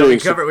recruiting.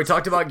 Yeah, we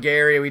talked about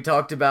Gary. We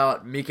talked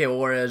about Mike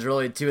Juarez.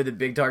 Really, 2 of the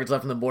big targets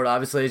left on the board.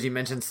 Obviously, as you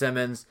mentioned,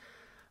 Simmons.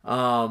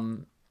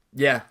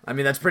 Yeah, I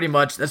mean that's pretty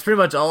much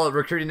all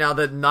recruiting now.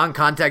 The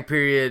non-contact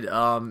period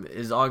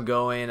is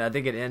ongoing. I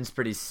think it ends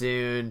pretty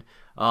soon.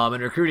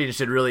 And recruiting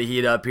should really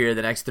heat up here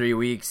the next 3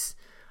 weeks.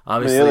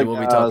 Obviously, we'll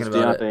be talking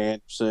about Deontay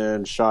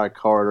Anderson, Shy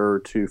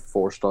Carter, 2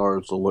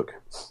 4-stars to look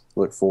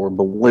for.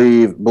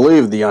 Believe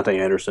Deontay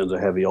Anderson's a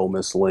heavy Ole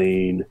Miss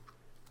lean,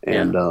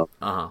 and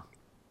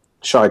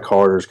Shy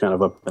Carter's kind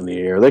of up in the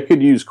air. They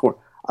could use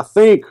I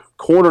think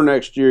corner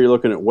next year. You're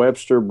looking at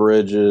Webster,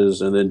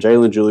 Bridges, and then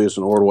Jalen Julius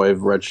and Ordway have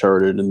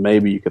redshirted, and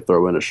maybe you could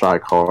throw in a Shy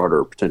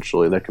Carter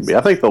potentially. That could be.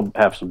 I think they'll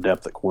have some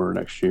depth at corner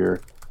next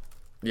year.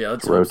 Yeah,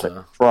 let's rotate.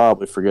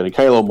 Probably forgetting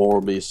Kalo Moore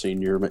will be a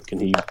senior. Can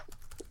he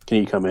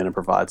come in and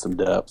provide some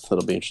depth?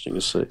 That'll be interesting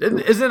to see.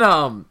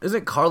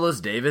 Isn't Carlos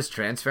Davis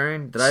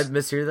transferring? Did I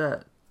mishear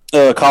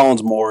that?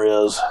 Collins Moore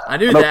is. I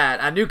knew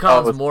that. I knew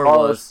Collins Moore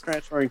was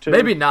transferring too.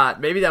 Maybe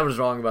not. Maybe I was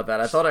wrong about that.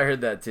 I thought I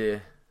heard that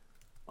too.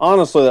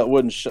 Honestly, that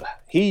wouldn't.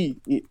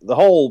 The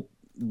whole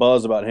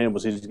buzz about him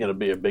was he's going to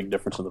be a big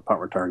difference in the punt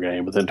return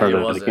game, but then turned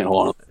out he can't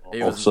hold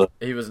on.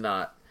 He was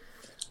not.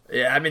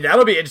 Yeah, I mean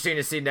that'll be interesting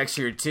to see next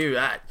year too.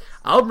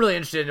 I'm really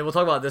interested, and we'll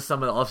talk about this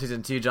some in the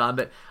offseason too, John.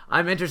 But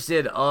I'm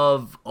interested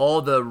of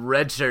all the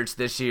red shirts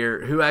this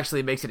year, who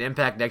actually makes an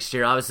impact next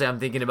year. Obviously, I'm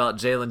thinking about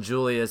Jalen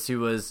Julius, who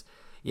was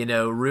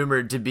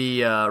rumored to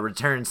be a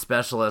return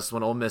specialist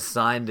when Ole Miss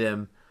signed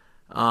him.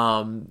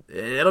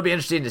 It'll be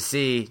interesting to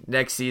see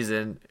next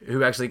season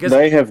who actually. Cause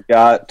they have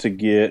got to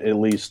get at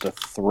least a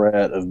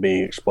threat of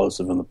being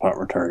explosive in the punt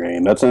return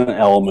game. That's an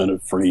element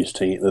of Freeze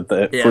team.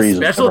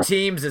 Special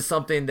teams is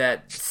something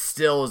that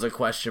still is a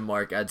question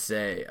mark. I'd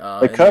say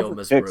they cover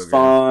kicks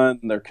fine.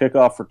 Their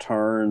kickoff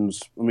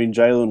returns. I mean,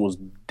 Jalen was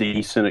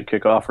decent at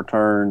kickoff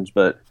returns,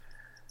 but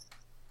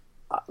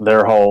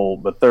their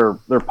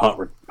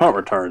punt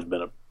return has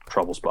been a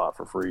trouble spot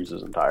for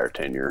Freeze's entire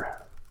tenure.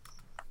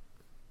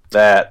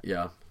 At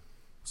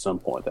some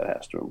point that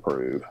has to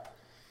improve.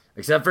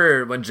 Except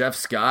for when Jeff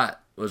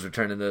Scott was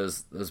returning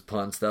those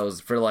punts. That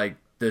was for like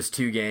those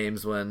 2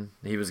 games when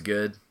he was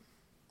good.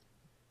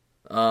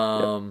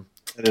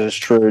 It is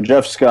true.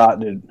 Jeff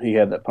Scott he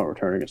had that punt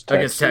return against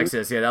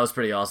Texas. Yeah, that was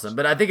pretty awesome.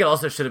 But I think it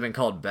also should have been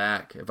called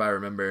back, if I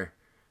remember,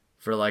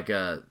 for like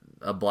a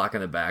block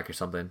in the back or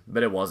something.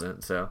 But it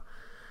wasn't, so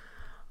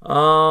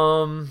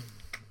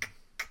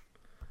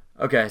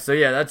okay, so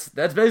yeah,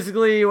 that's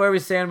basically where we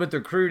stand with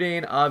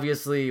recruiting.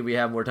 Obviously, we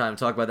have more time to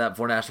talk about that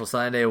before National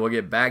Signing Day. We'll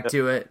get back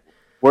to it.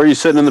 Where are you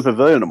sitting in the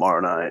Pavilion tomorrow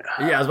night?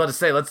 Yeah, I was about to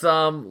say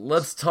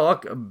let's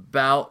talk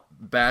about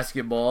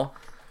basketball.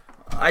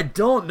 I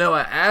don't know.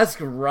 I asked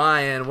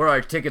Ryan where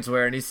our tickets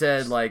were, and he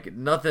said like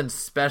nothing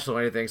special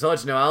or anything. So I'll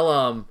let you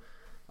know.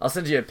 I'll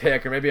send you a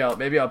pic, or maybe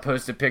I'll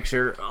post a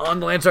picture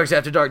on the Landsharks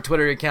After Dark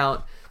Twitter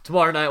account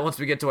tomorrow night once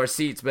we get to our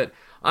seats. But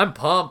I'm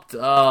pumped.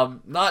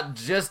 Not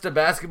just a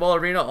basketball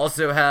arena,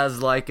 also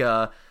has like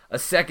a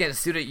second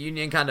student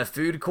union kind of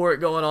food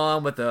court going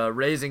on with a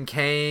Raising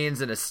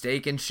Cane's and a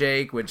Steak and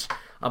Shake, which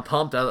I'm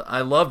pumped.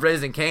 I love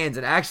Raising Cane's,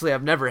 and actually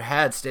I've never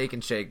had Steak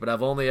and Shake, but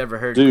I've only ever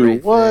heard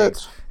great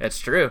things. It's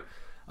true.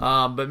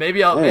 But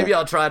maybe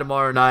I'll try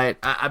tomorrow night.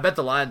 I bet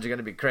the lines are going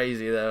to be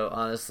crazy though.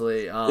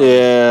 Honestly.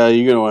 Yeah,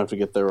 you're gonna have to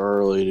get there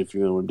early if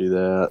you're gonna do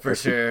that for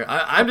sure.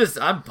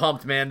 I'm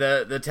pumped, man.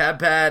 The Tab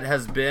Pad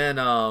has been.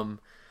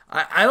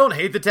 I don't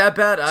hate the Tab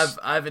Pad.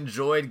 I've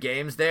enjoyed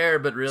games there,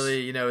 but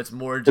really, it's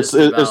more just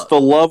it's the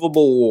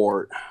lovable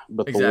wart,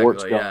 but exactly, the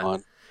wart's gone.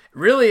 Yeah.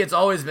 Really, it's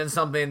always been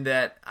something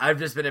that I've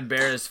just been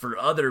embarrassed for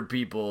other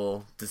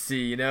people to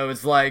see.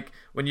 It's like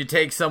when you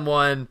take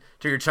someone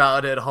to your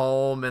childhood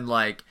home and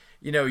like.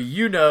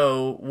 You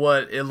know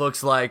what it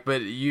looks like,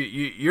 but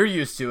you're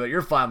used to it.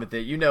 You're fine with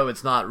it.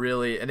 It's not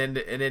really an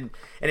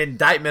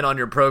indictment on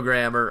your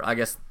program, or I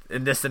guess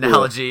in this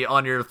analogy,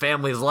 on your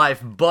family's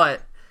life.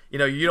 But you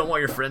don't want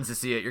your friends to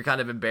see it. You're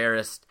kind of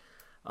embarrassed,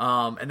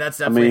 and that's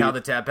definitely how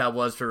the Tab Pad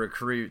was for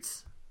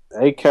recruits.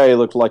 AK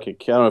looked like I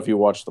don't know if you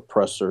watched the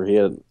presser. He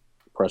had a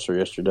presser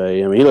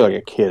yesterday. I mean, he looked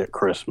like a kid at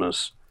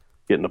Christmas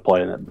getting to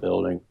play in that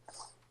building.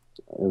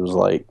 It was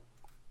like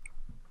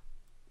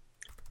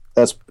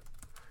that's.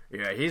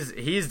 Yeah,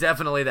 he's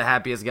definitely the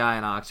happiest guy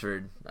in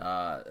Oxford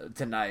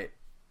tonight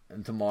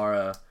and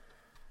tomorrow.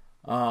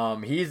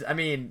 He's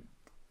been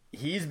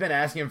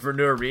asking for a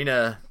new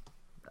arena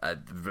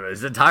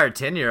his entire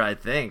tenure, I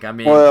think. I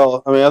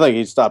think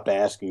he stopped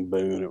asking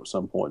Boone at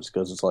some point just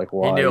because it's like,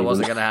 why? He knew it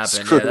wasn't going to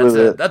happen.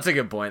 Yeah, that's a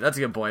good point. That's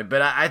a good point.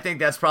 But I think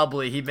that's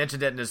probably, he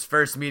mentioned it in his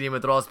first meeting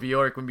with Ross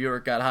Bjork when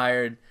Bjork got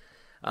hired.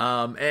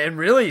 And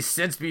really,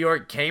 since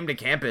Bjork came to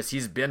campus,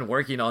 he's been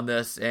working on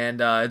this,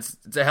 and it's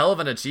a hell of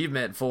an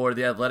achievement for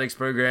the athletics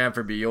program,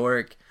 for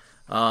Bjork,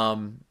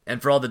 and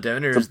for all the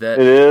donors that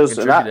it is.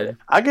 contributed. And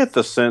I get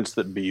the sense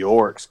that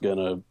Bjork's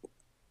gonna.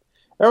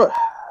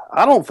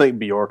 I don't think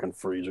Bjork and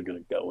Freeze are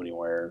going to go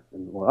anywhere.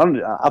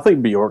 I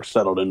think Bjork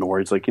settled into where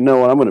he's like, you know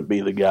what, I'm going to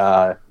be the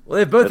guy. Well,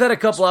 they've both had a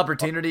couple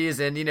opportunities,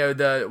 and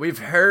we've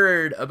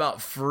heard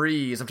about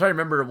Freeze. I'm trying to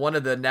remember, one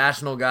of the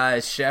national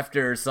guys,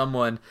 Schefter or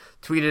someone,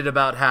 tweeted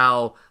about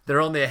how there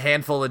are only a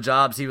handful of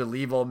jobs he would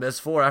leave Ole Miss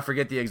for. I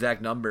forget the exact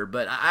number,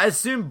 but I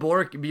assume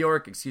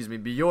Bjork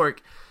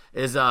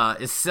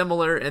is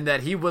similar in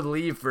that he would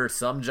leave for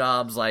some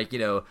jobs like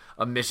a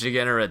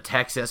Michigan or a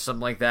Texas,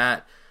 something like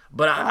that.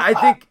 But I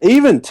think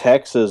even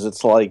Texas,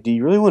 it's like, do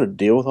you really want to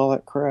deal with all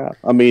that crap?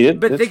 I mean,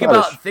 think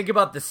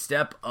about the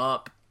step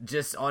up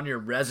just on your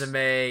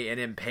resume and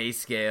in pay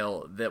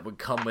scale that would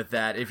come with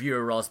that if you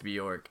were Ross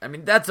Bjork. I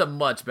mean, that's a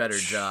much better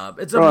job.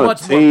 It's a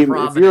much more prominent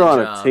job. If you're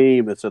on a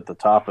team that's at the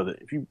top of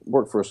if you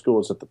work for a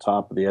school that's at the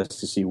top of the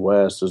SEC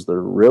West, is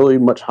there really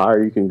much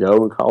higher you can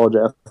go in college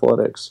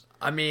athletics?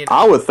 I mean,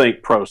 I would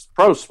think I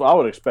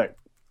would expect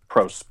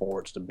pro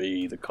sports to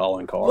be the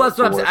calling card. Well, that's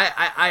what I'm saying.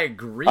 I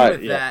agree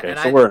with that, okay, and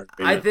so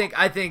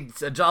I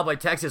think a job like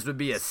Texas would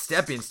be a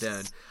stepping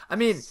stone. I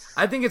mean,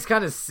 I think it's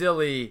kind of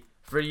silly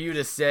for you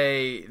to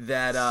say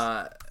that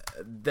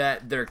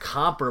that they're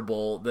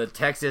comparable, the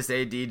Texas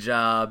AD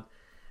job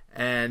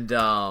and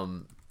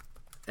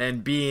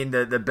being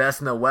the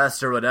best in the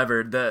West or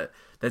whatever. The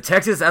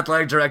Texas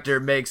athletic director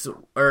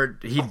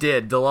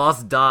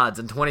DeLoss Dodds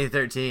in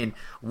 2013,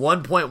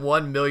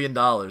 $1.1 million.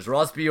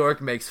 Ross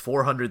Bjork makes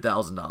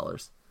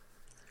 $400,000.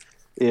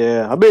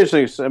 Yeah, I'd be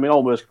interested. I mean,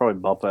 Ole Miss probably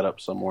bump that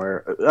up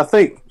somewhere. I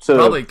think so.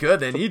 Probably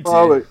could. They need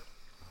to.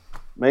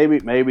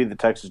 Maybe the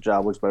Texas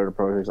job looks better to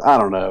pro. I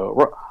don't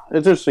know.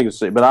 It's interesting to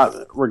see.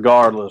 But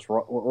regardless,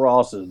 what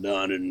Ross has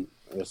done in,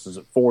 I guess, is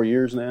it 4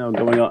 years now?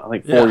 Going on, I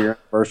think 4-year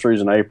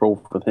anniversaries in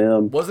April with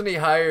him. Wasn't he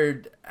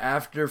hired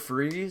after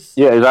Freeze?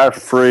 Yeah, he was after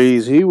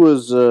Freeze. He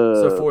was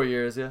so 4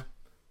 years, yeah.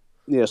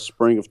 Yeah,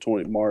 spring of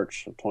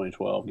March of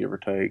 2012, give or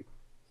take.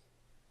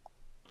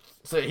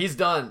 So he's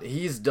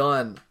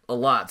done a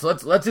lot. So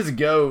let's just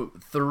go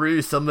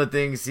through some of the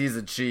things he's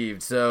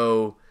achieved.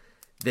 So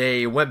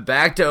they went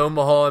back to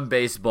Omaha in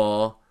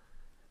baseball.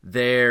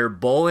 They're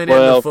bowling in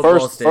the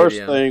football stadium. First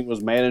thing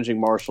was managing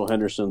Marshall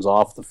Henderson's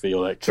off the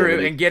field activity.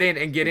 True, and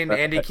getting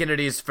Andy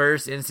Kennedy's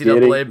first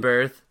NCAA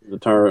berth. The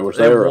tournament, which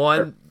they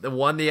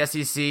won the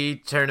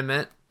SEC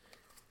tournament.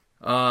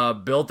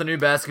 Built a new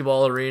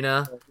basketball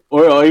arena.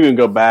 Well, I'll even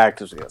go back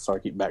to I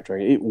keep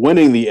backtracking.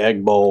 Winning the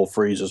Egg Bowl,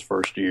 Freeze's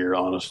first year,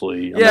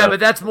 honestly. Yeah, but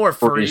that's more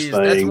Freeze.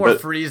 That's more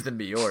Freeze than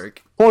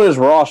Bjork. Point is,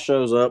 Ross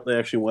shows up. They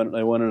actually win.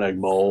 They win an Egg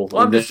Bowl.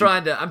 Well,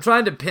 I'm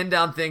trying to pin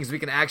down things we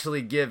can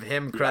actually give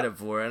him credit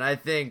for, and I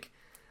think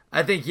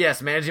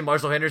yes, managing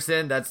Marshall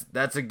Henderson,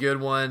 that's a good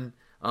one.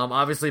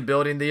 Obviously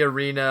building the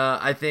arena.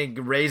 I think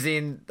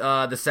raising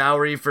the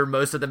salary for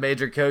most of the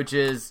major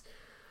coaches.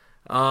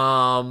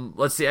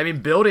 Let's see. I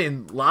mean,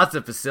 building lots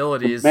of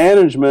facilities. The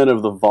management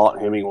of the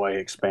Vaught Hemingway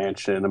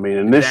expansion. I mean,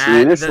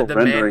 initial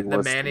rendering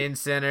the Manning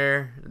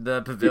Center,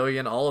 the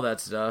Pavilion, all of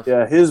that stuff.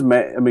 Yeah,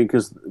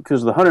 because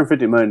the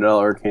 $150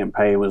 million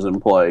campaign was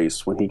in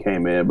place when he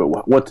came in,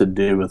 but what to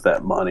do with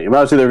that money? I mean,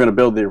 obviously, they're going to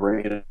build the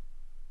arena.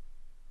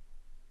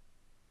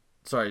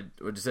 Sorry,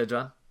 what'd you say,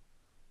 John?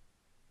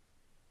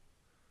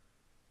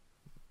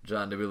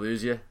 John, did we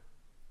lose you?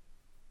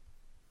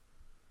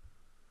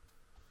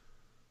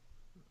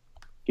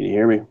 Can you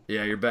hear me?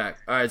 Yeah, you're back.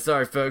 All right,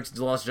 sorry, folks.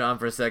 Lost John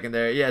for a second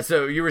there. Yeah,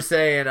 so you were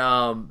saying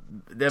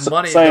the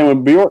money. Saying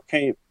when Bjork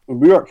came when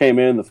Bjork came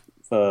in,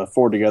 the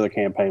Forward Together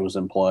campaign was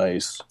in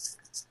place,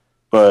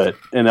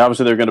 and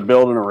obviously they're going to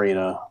build an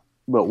arena.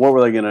 But how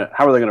were they going to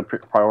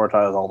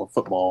prioritize all the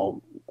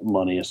football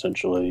money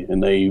essentially?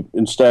 And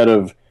instead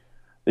of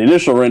the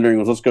initial rendering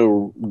was let's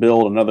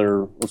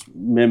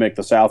mimic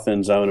the south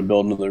end zone and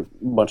build another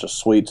bunch of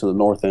suites in the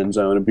north end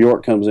zone. And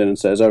Bjork comes in and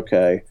says,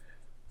 okay,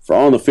 for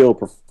on the field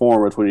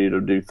performance, we need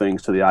to do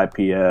things to the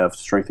IPF,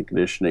 strength and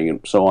conditioning, and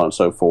so on and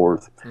so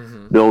forth.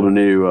 Mm-hmm. Build a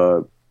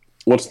new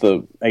what's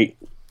the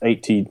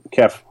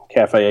Cafe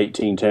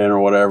 1810 or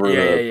whatever?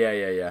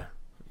 Yeah.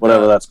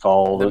 Whatever that's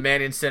called. The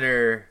Manning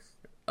Center,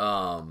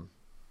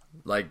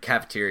 like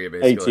cafeteria,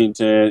 basically.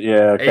 1810,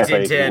 yeah.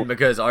 1810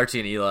 because Archie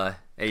and Eli,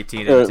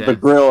 18 and 10. The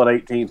grill at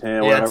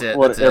 1810. Yeah,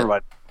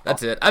 everybody.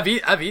 That's it. I've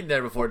eaten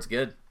there before. It's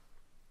good.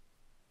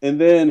 And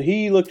then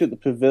he looked at the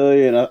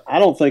Pavilion. I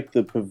don't think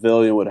the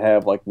Pavilion would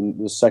have like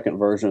the second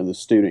version of the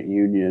student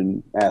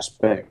union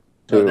aspect.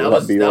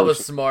 That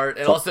was smart.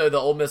 And also the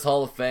Ole Miss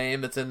Hall of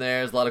Fame that's in there.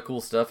 There's a lot of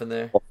cool stuff in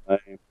there.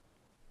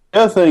 The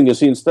other thing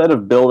is instead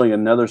of building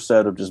another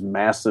set of just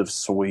massive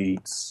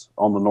suites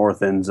on the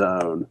north end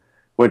zone,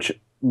 which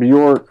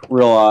Bjork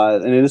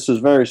realized, and this is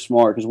very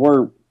smart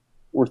because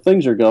where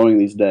things are going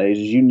these days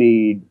is you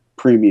need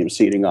premium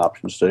seating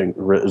options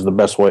is the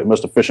best way,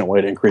 most efficient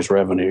way to increase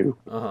revenue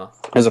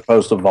as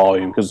opposed to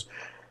volume, because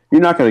you're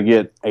not going to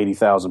get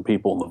 80,000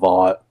 people in the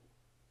vault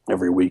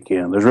every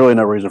weekend. There's really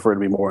no reason for it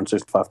to be more than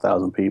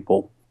 65,000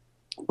 people.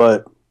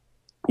 But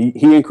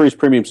he increased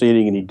premium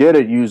seating, and he did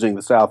it using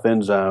the south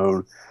end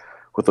zone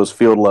with those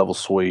field level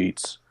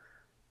suites.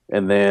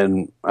 And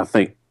then I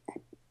think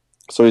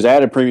so he's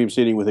added premium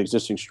seating with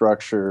existing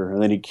structure,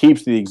 and then he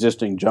keeps the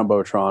existing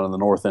jumbotron in the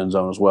north end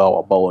zone as well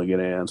while bowling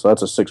it in. So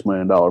that's a $6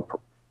 million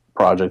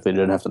project they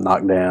didn't have to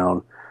knock down.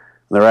 And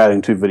they're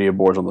adding 2 video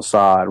boards on the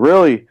side.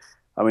 Really,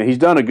 I mean, he's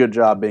done a good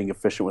job being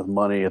efficient with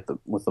money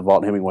with the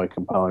Vaught Hemingway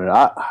component.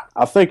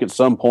 I think at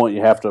some point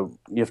you have to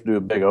do a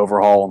big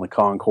overhaul on the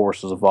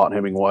concourses of Vaught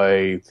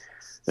Hemingway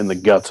and the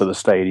guts of the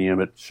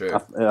stadium. Sure.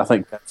 I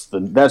think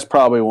that's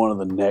probably one of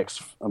the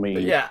next.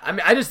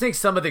 I just think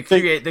some of the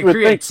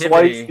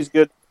creativity.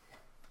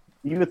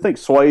 You would think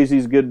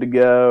Swayze's good to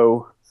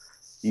go.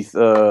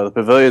 The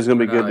Pavilion's going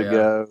to be good to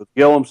go.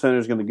 Gillum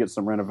Center's going to get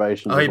some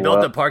renovations. Oh, he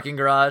built the parking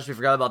garage. We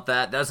forgot about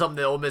that. That's something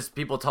the Ole Miss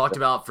people talked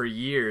about for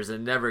years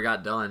and never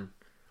got done.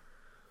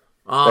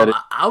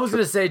 I was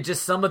going to say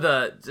just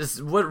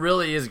what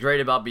really is great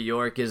about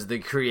Bjork is the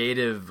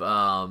creative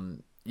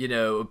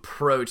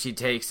approach he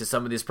takes to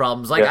some of these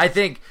problems. Like I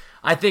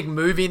think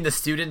moving the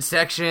student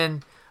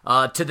section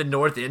to the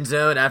north end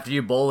zone after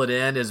you bowl it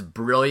in is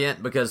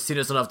brilliant because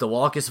students don't have to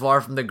walk as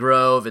far from the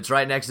Grove. It's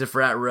right next to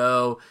frat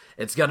row.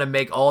 It's going to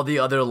make all the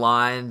other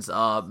lines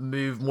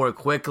move more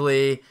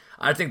quickly.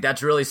 I think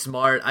that's really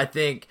smart. I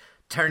think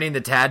turning the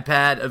Tad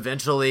Pad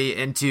eventually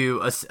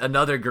into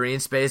another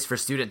green space for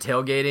student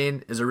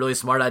tailgating is a really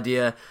smart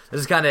idea. This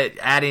is kind of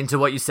adding to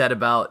what you said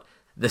about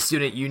the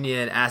student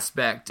union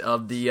aspect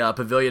of the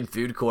Pavilion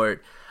food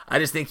court. I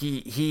just think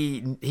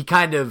he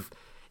kind of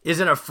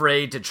isn't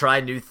afraid to try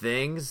new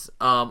things.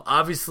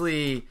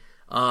 Obviously,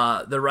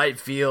 the right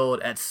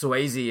field at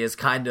Swayze is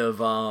kind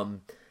of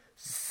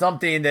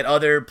something that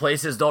other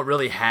places don't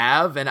really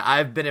have, and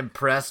I've been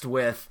impressed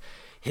with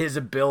his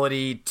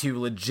ability to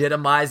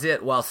legitimize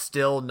it while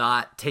still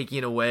not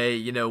taking away,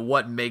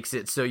 what makes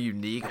it so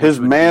unique. His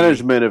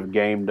management of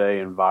game day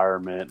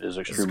envirment is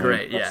extremely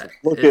great. impressive.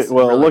 Yeah,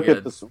 Look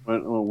at this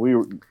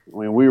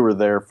when we were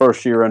there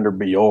first year under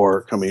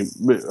Bjork. I mean,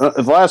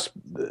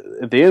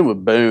 at the end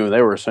with Boone,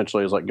 they were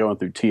essentially like going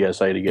through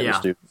TSA to get the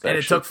student section. And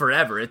it took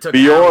forever. It took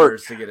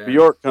hours to get in.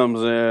 Bjork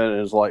comes in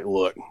and is like,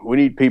 "Look, we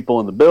need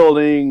people in the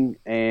building,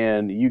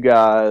 and you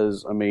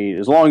guys. I mean,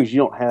 as long as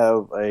you don't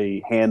have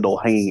a handle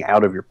hanging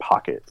out of your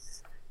pocket,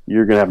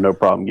 you're going to have no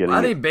problem getting it."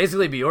 I think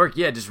basically Bjork,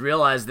 just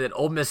realized that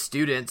Ole Miss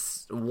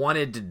students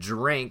wanted to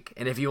drink,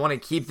 and if you want to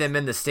keep them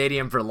in the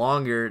stadium for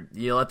longer,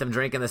 you let them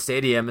drink in the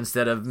stadium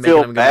instead of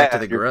making them go back to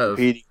the Grove.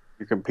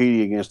 You're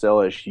competing against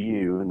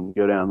LSU and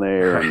go down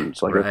there, and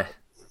it's like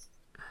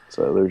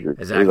so there's your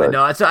exactly.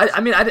 No, so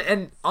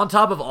and on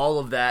top of all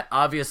of that,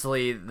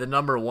 obviously the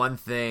number one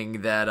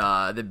thing that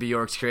that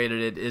Bjork's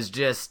created is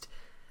just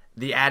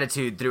the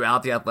attitude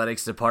throughout the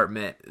athletics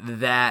department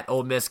that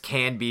Ole Miss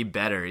can be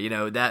better.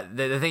 That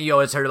the thing you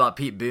always heard about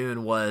Pete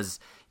Boone was,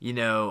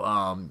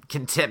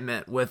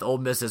 contentment with Ole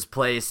Miss's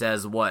place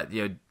as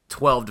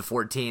 12 to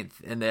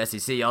 14th in the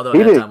SEC. Although he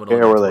that didn't time would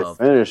care only where 12.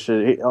 they finished.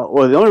 The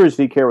only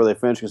reason he cared where they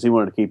finished because he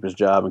wanted to keep his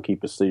job and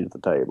keep his seat at the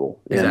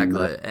table.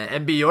 Exactly.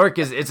 And Bjork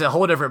it's a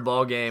whole different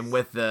ball game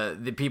with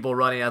the people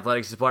running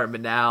athletics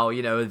department now.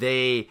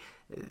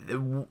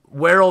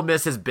 Where Ole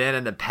Miss has been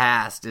in the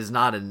past is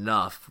not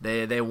enough.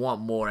 They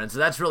want more, and so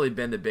that's really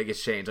been the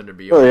biggest change under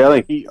Bjork. Really,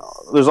 I think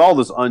there's all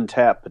this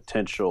untapped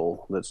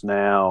potential that's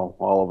now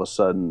all of a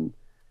sudden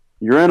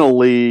you're in a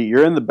league,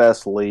 you're in the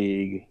best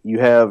league.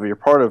 You're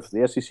part of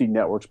the SEC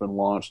network's been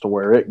launched to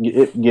where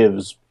it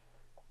gives.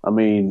 I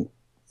mean,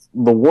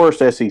 the worst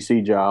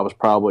SEC job is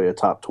probably a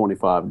top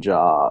 25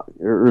 job.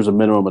 There's a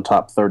minimum of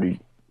top 30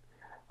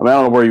 I mean, I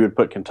don't know where you would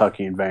put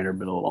Kentucky and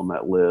Vanderbilt on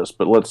that list,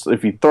 but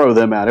if you throw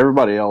them out,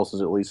 everybody else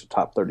is at least a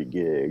top 30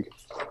 gig,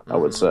 I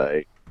would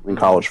say, in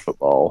college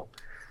football.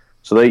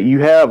 So you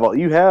have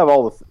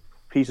all the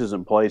pieces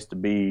in place to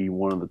be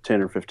one of the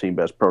 10 or 15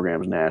 best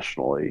programs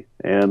nationally.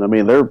 And I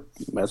mean,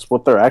 that's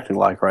what they're acting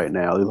like right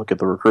now. They look at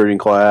the recruiting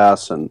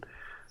class and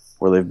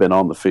where they've been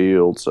on the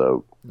field.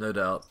 So no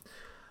doubt.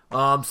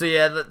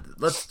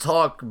 Let's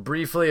talk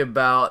briefly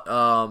about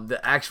the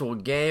actual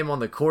game on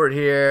the court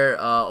here.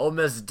 Ole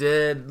Miss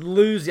did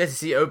lose the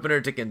SEC opener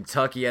to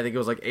Kentucky. I think it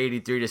was like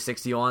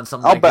 83-61,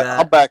 something like that.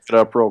 I'll back it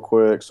up real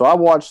quick. So I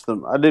watched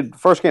them.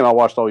 First game I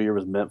watched all year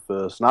was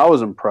Memphis, and I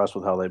was impressed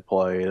with how they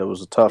played. It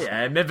was a tough.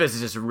 Yeah, Memphis is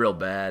just real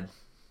bad.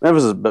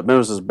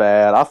 Memphis is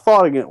bad. I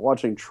thought again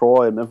watching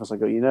Troy and Memphis, I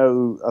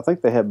go, I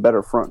think they have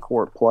better front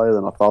court play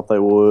than I thought they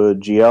would.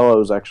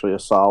 Giello's actually a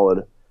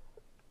solid,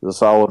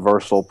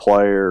 versatile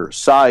player.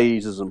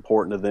 Saiz is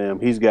important to them.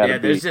 He's got to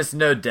be. There's just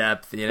no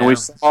depth, And we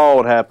saw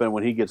what happened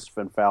when he gets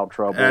in foul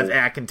trouble.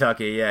 At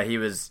Kentucky, yeah, he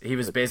was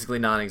basically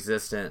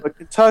non-existent. But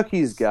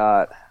Kentucky's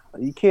got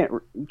you can't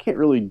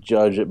really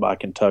judge it by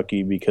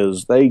Kentucky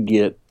because they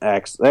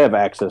have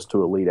access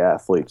to elite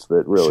athletes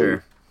that really,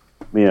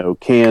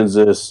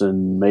 Kansas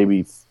and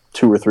maybe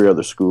 2 or 3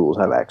 other schools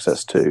have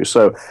access to.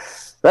 So.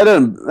 That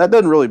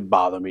doesn't really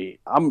bother me.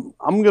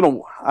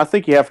 I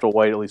think you have to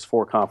wait at least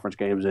 4 conference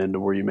games into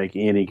where you make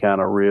any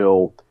kind of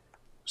real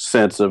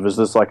sense of, is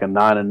this like a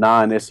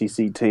 9-9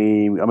 SEC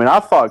team? I mean, I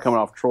thought coming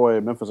off Troy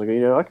and Memphis,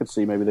 I could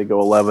see maybe they go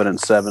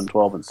 11-7,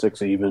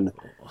 12-6 even,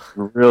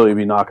 and really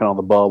be knocking on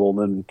the bubble.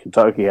 Then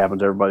Kentucky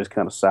happens, everybody's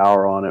kind of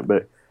sour on it,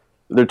 but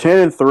they're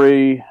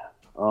 10-3.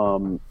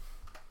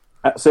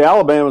 See,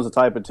 Alabama's the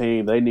type of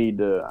team they need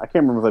to. I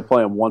can't remember if they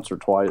play them once or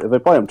twice. If they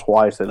play them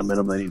twice, at a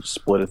minimum, they need to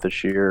split it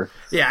this year.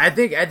 Yeah, I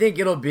think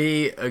it'll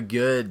be a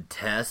good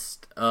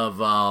test of.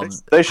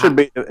 They should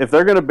be, if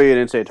they're going to be an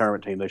NCAA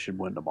tournament team, they should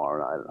win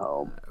tomorrow night at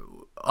home.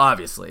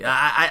 Obviously,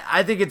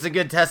 I think it's a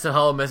good test of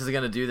how Ole Miss is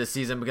going to do this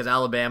season because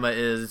Alabama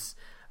is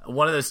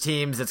one of those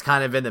teams that's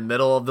kind of in the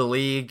middle of the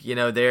league.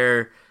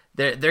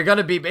 They're going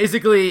to be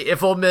basically,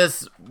 if Ole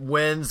Miss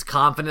wins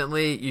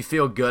confidently, you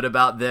feel good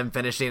about them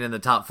finishing in the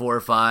top 4 or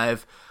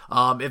 5.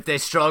 If they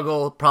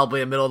struggle,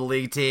 probably a middle of the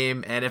league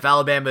team. And if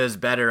Alabama is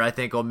better, I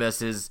think Ole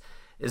Miss is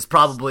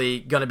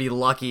probably going to be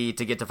lucky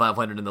to get to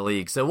 500 in the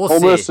league. So we'll see.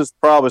 Ole Miss is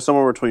probably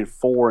somewhere between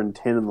 4 and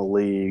 10 in the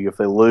league. If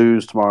they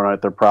lose tomorrow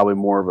night, they're probably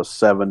more of a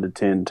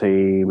 7-10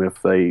 team.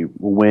 If they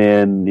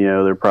win,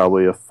 they're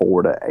probably a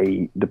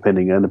 4-8,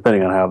 depending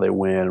on how they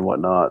win and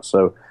whatnot.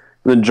 So.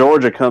 Then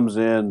Georgia comes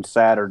in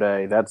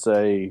Saturday. If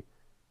they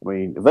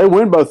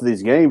win both of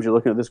these games, you're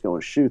looking at this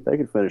going, shoot, they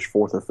could finish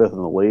 4th or 5th in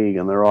the league,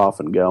 and they're off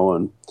and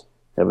going,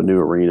 have a new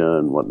arena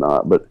and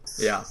whatnot. But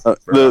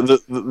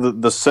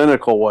the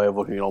cynical way of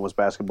looking at Ole Miss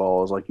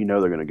basketball is they're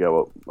going to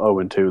go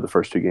 0-2 the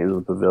first 2 games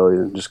of the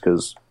Pavilion just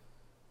because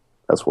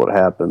that's what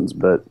happens.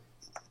 But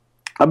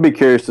I'd be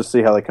curious to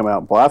see how they come out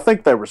and play. I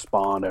think they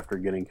respond after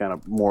getting kind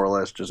of more or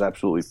less just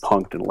absolutely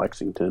punked in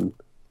Lexington.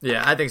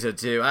 Yeah, I think so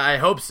too. I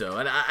hope so.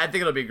 And I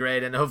think it'll be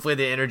great. And hopefully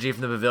the energy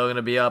from the Pavilion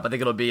will be up. I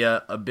think it'll be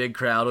a big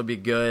crowd. It'll be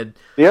good.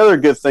 The other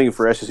good thing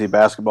for SEC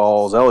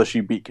basketball is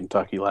LSU beat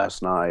Kentucky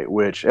last night,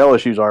 which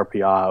LSU's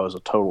RPI was a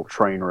total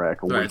train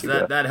wreck a week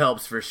ago. That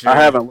helps for sure. I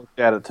haven't looked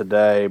at it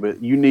today,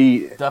 but you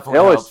need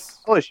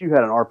LSU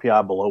had an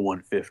RPI below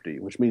 150,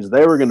 which means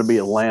they were going to be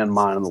a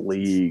landmine in the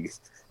league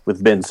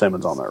with Ben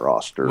Simmons on their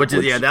roster. Which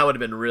that would have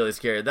been really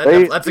scary.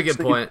 That's a good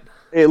point.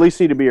 They at least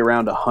need to be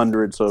around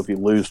 100, so if you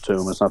lose to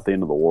them, it's not the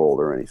end of the world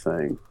or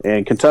anything.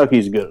 And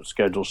Kentucky's good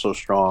schedule so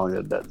strong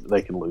that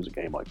they can lose a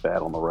game like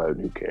that on the road.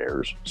 Who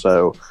cares?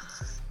 So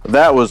I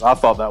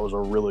thought that was a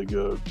really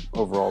good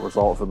overall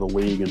result for the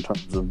league in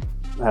terms of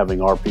having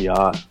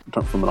RPI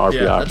from an RPI.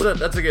 Yeah,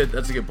 that's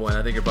a good point.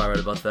 I think you're probably right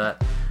about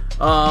that.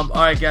 All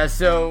right, guys.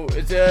 So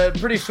it's a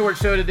pretty short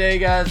show today,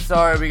 guys.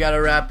 Sorry, we got to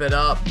wrap it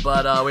up,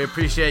 but we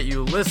appreciate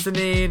you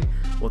listening.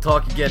 We'll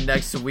talk again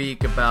next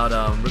week about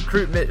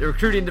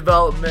recruiting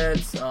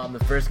developments,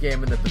 the first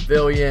game in the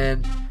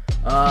Pavilion.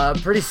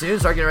 Pretty soon,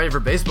 start getting ready for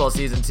baseball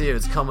season too.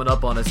 It's coming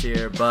up on us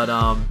here. But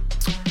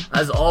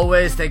as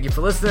always, thank you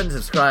for listening.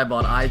 Subscribe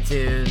on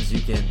iTunes.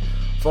 You can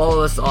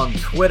follow us on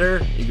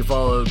Twitter. You can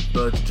follow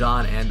both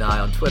John and I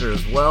on Twitter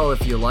as well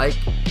if you like.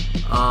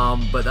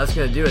 But that's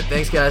going to do it.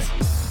 Thanks, guys.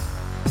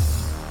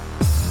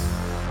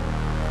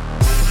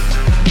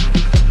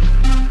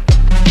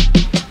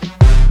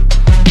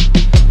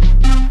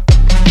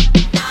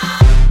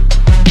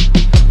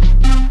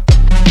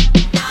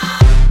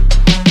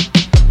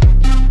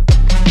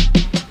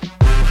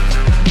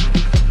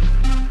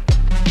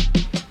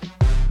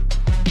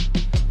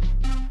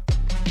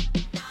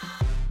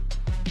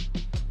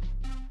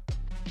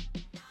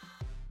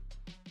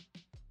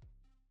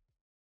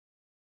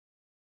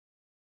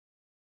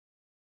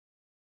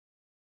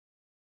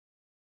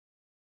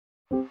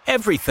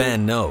 Every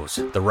fan knows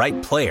the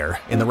right player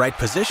in the right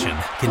position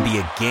can be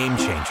a game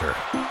changer.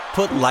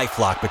 Put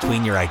LifeLock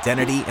between your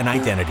identity and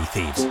identity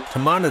thieves to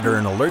monitor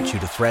and alert you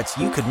to threats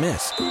you could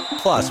miss.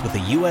 Plus, with a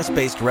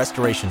U.S.-based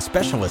restoration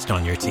specialist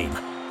on your team,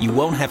 you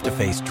won't have to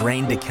face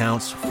drained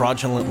accounts,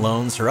 fraudulent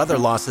loans, or other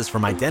losses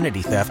from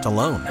identity theft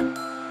alone.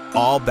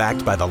 All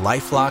backed by the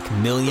LifeLock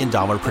 $1 Million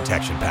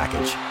Protection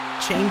Package.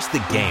 Change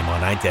the game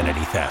on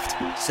identity theft.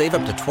 Save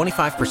up to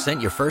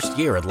 25% your first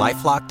year at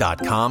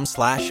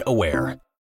LifeLock.com/aware.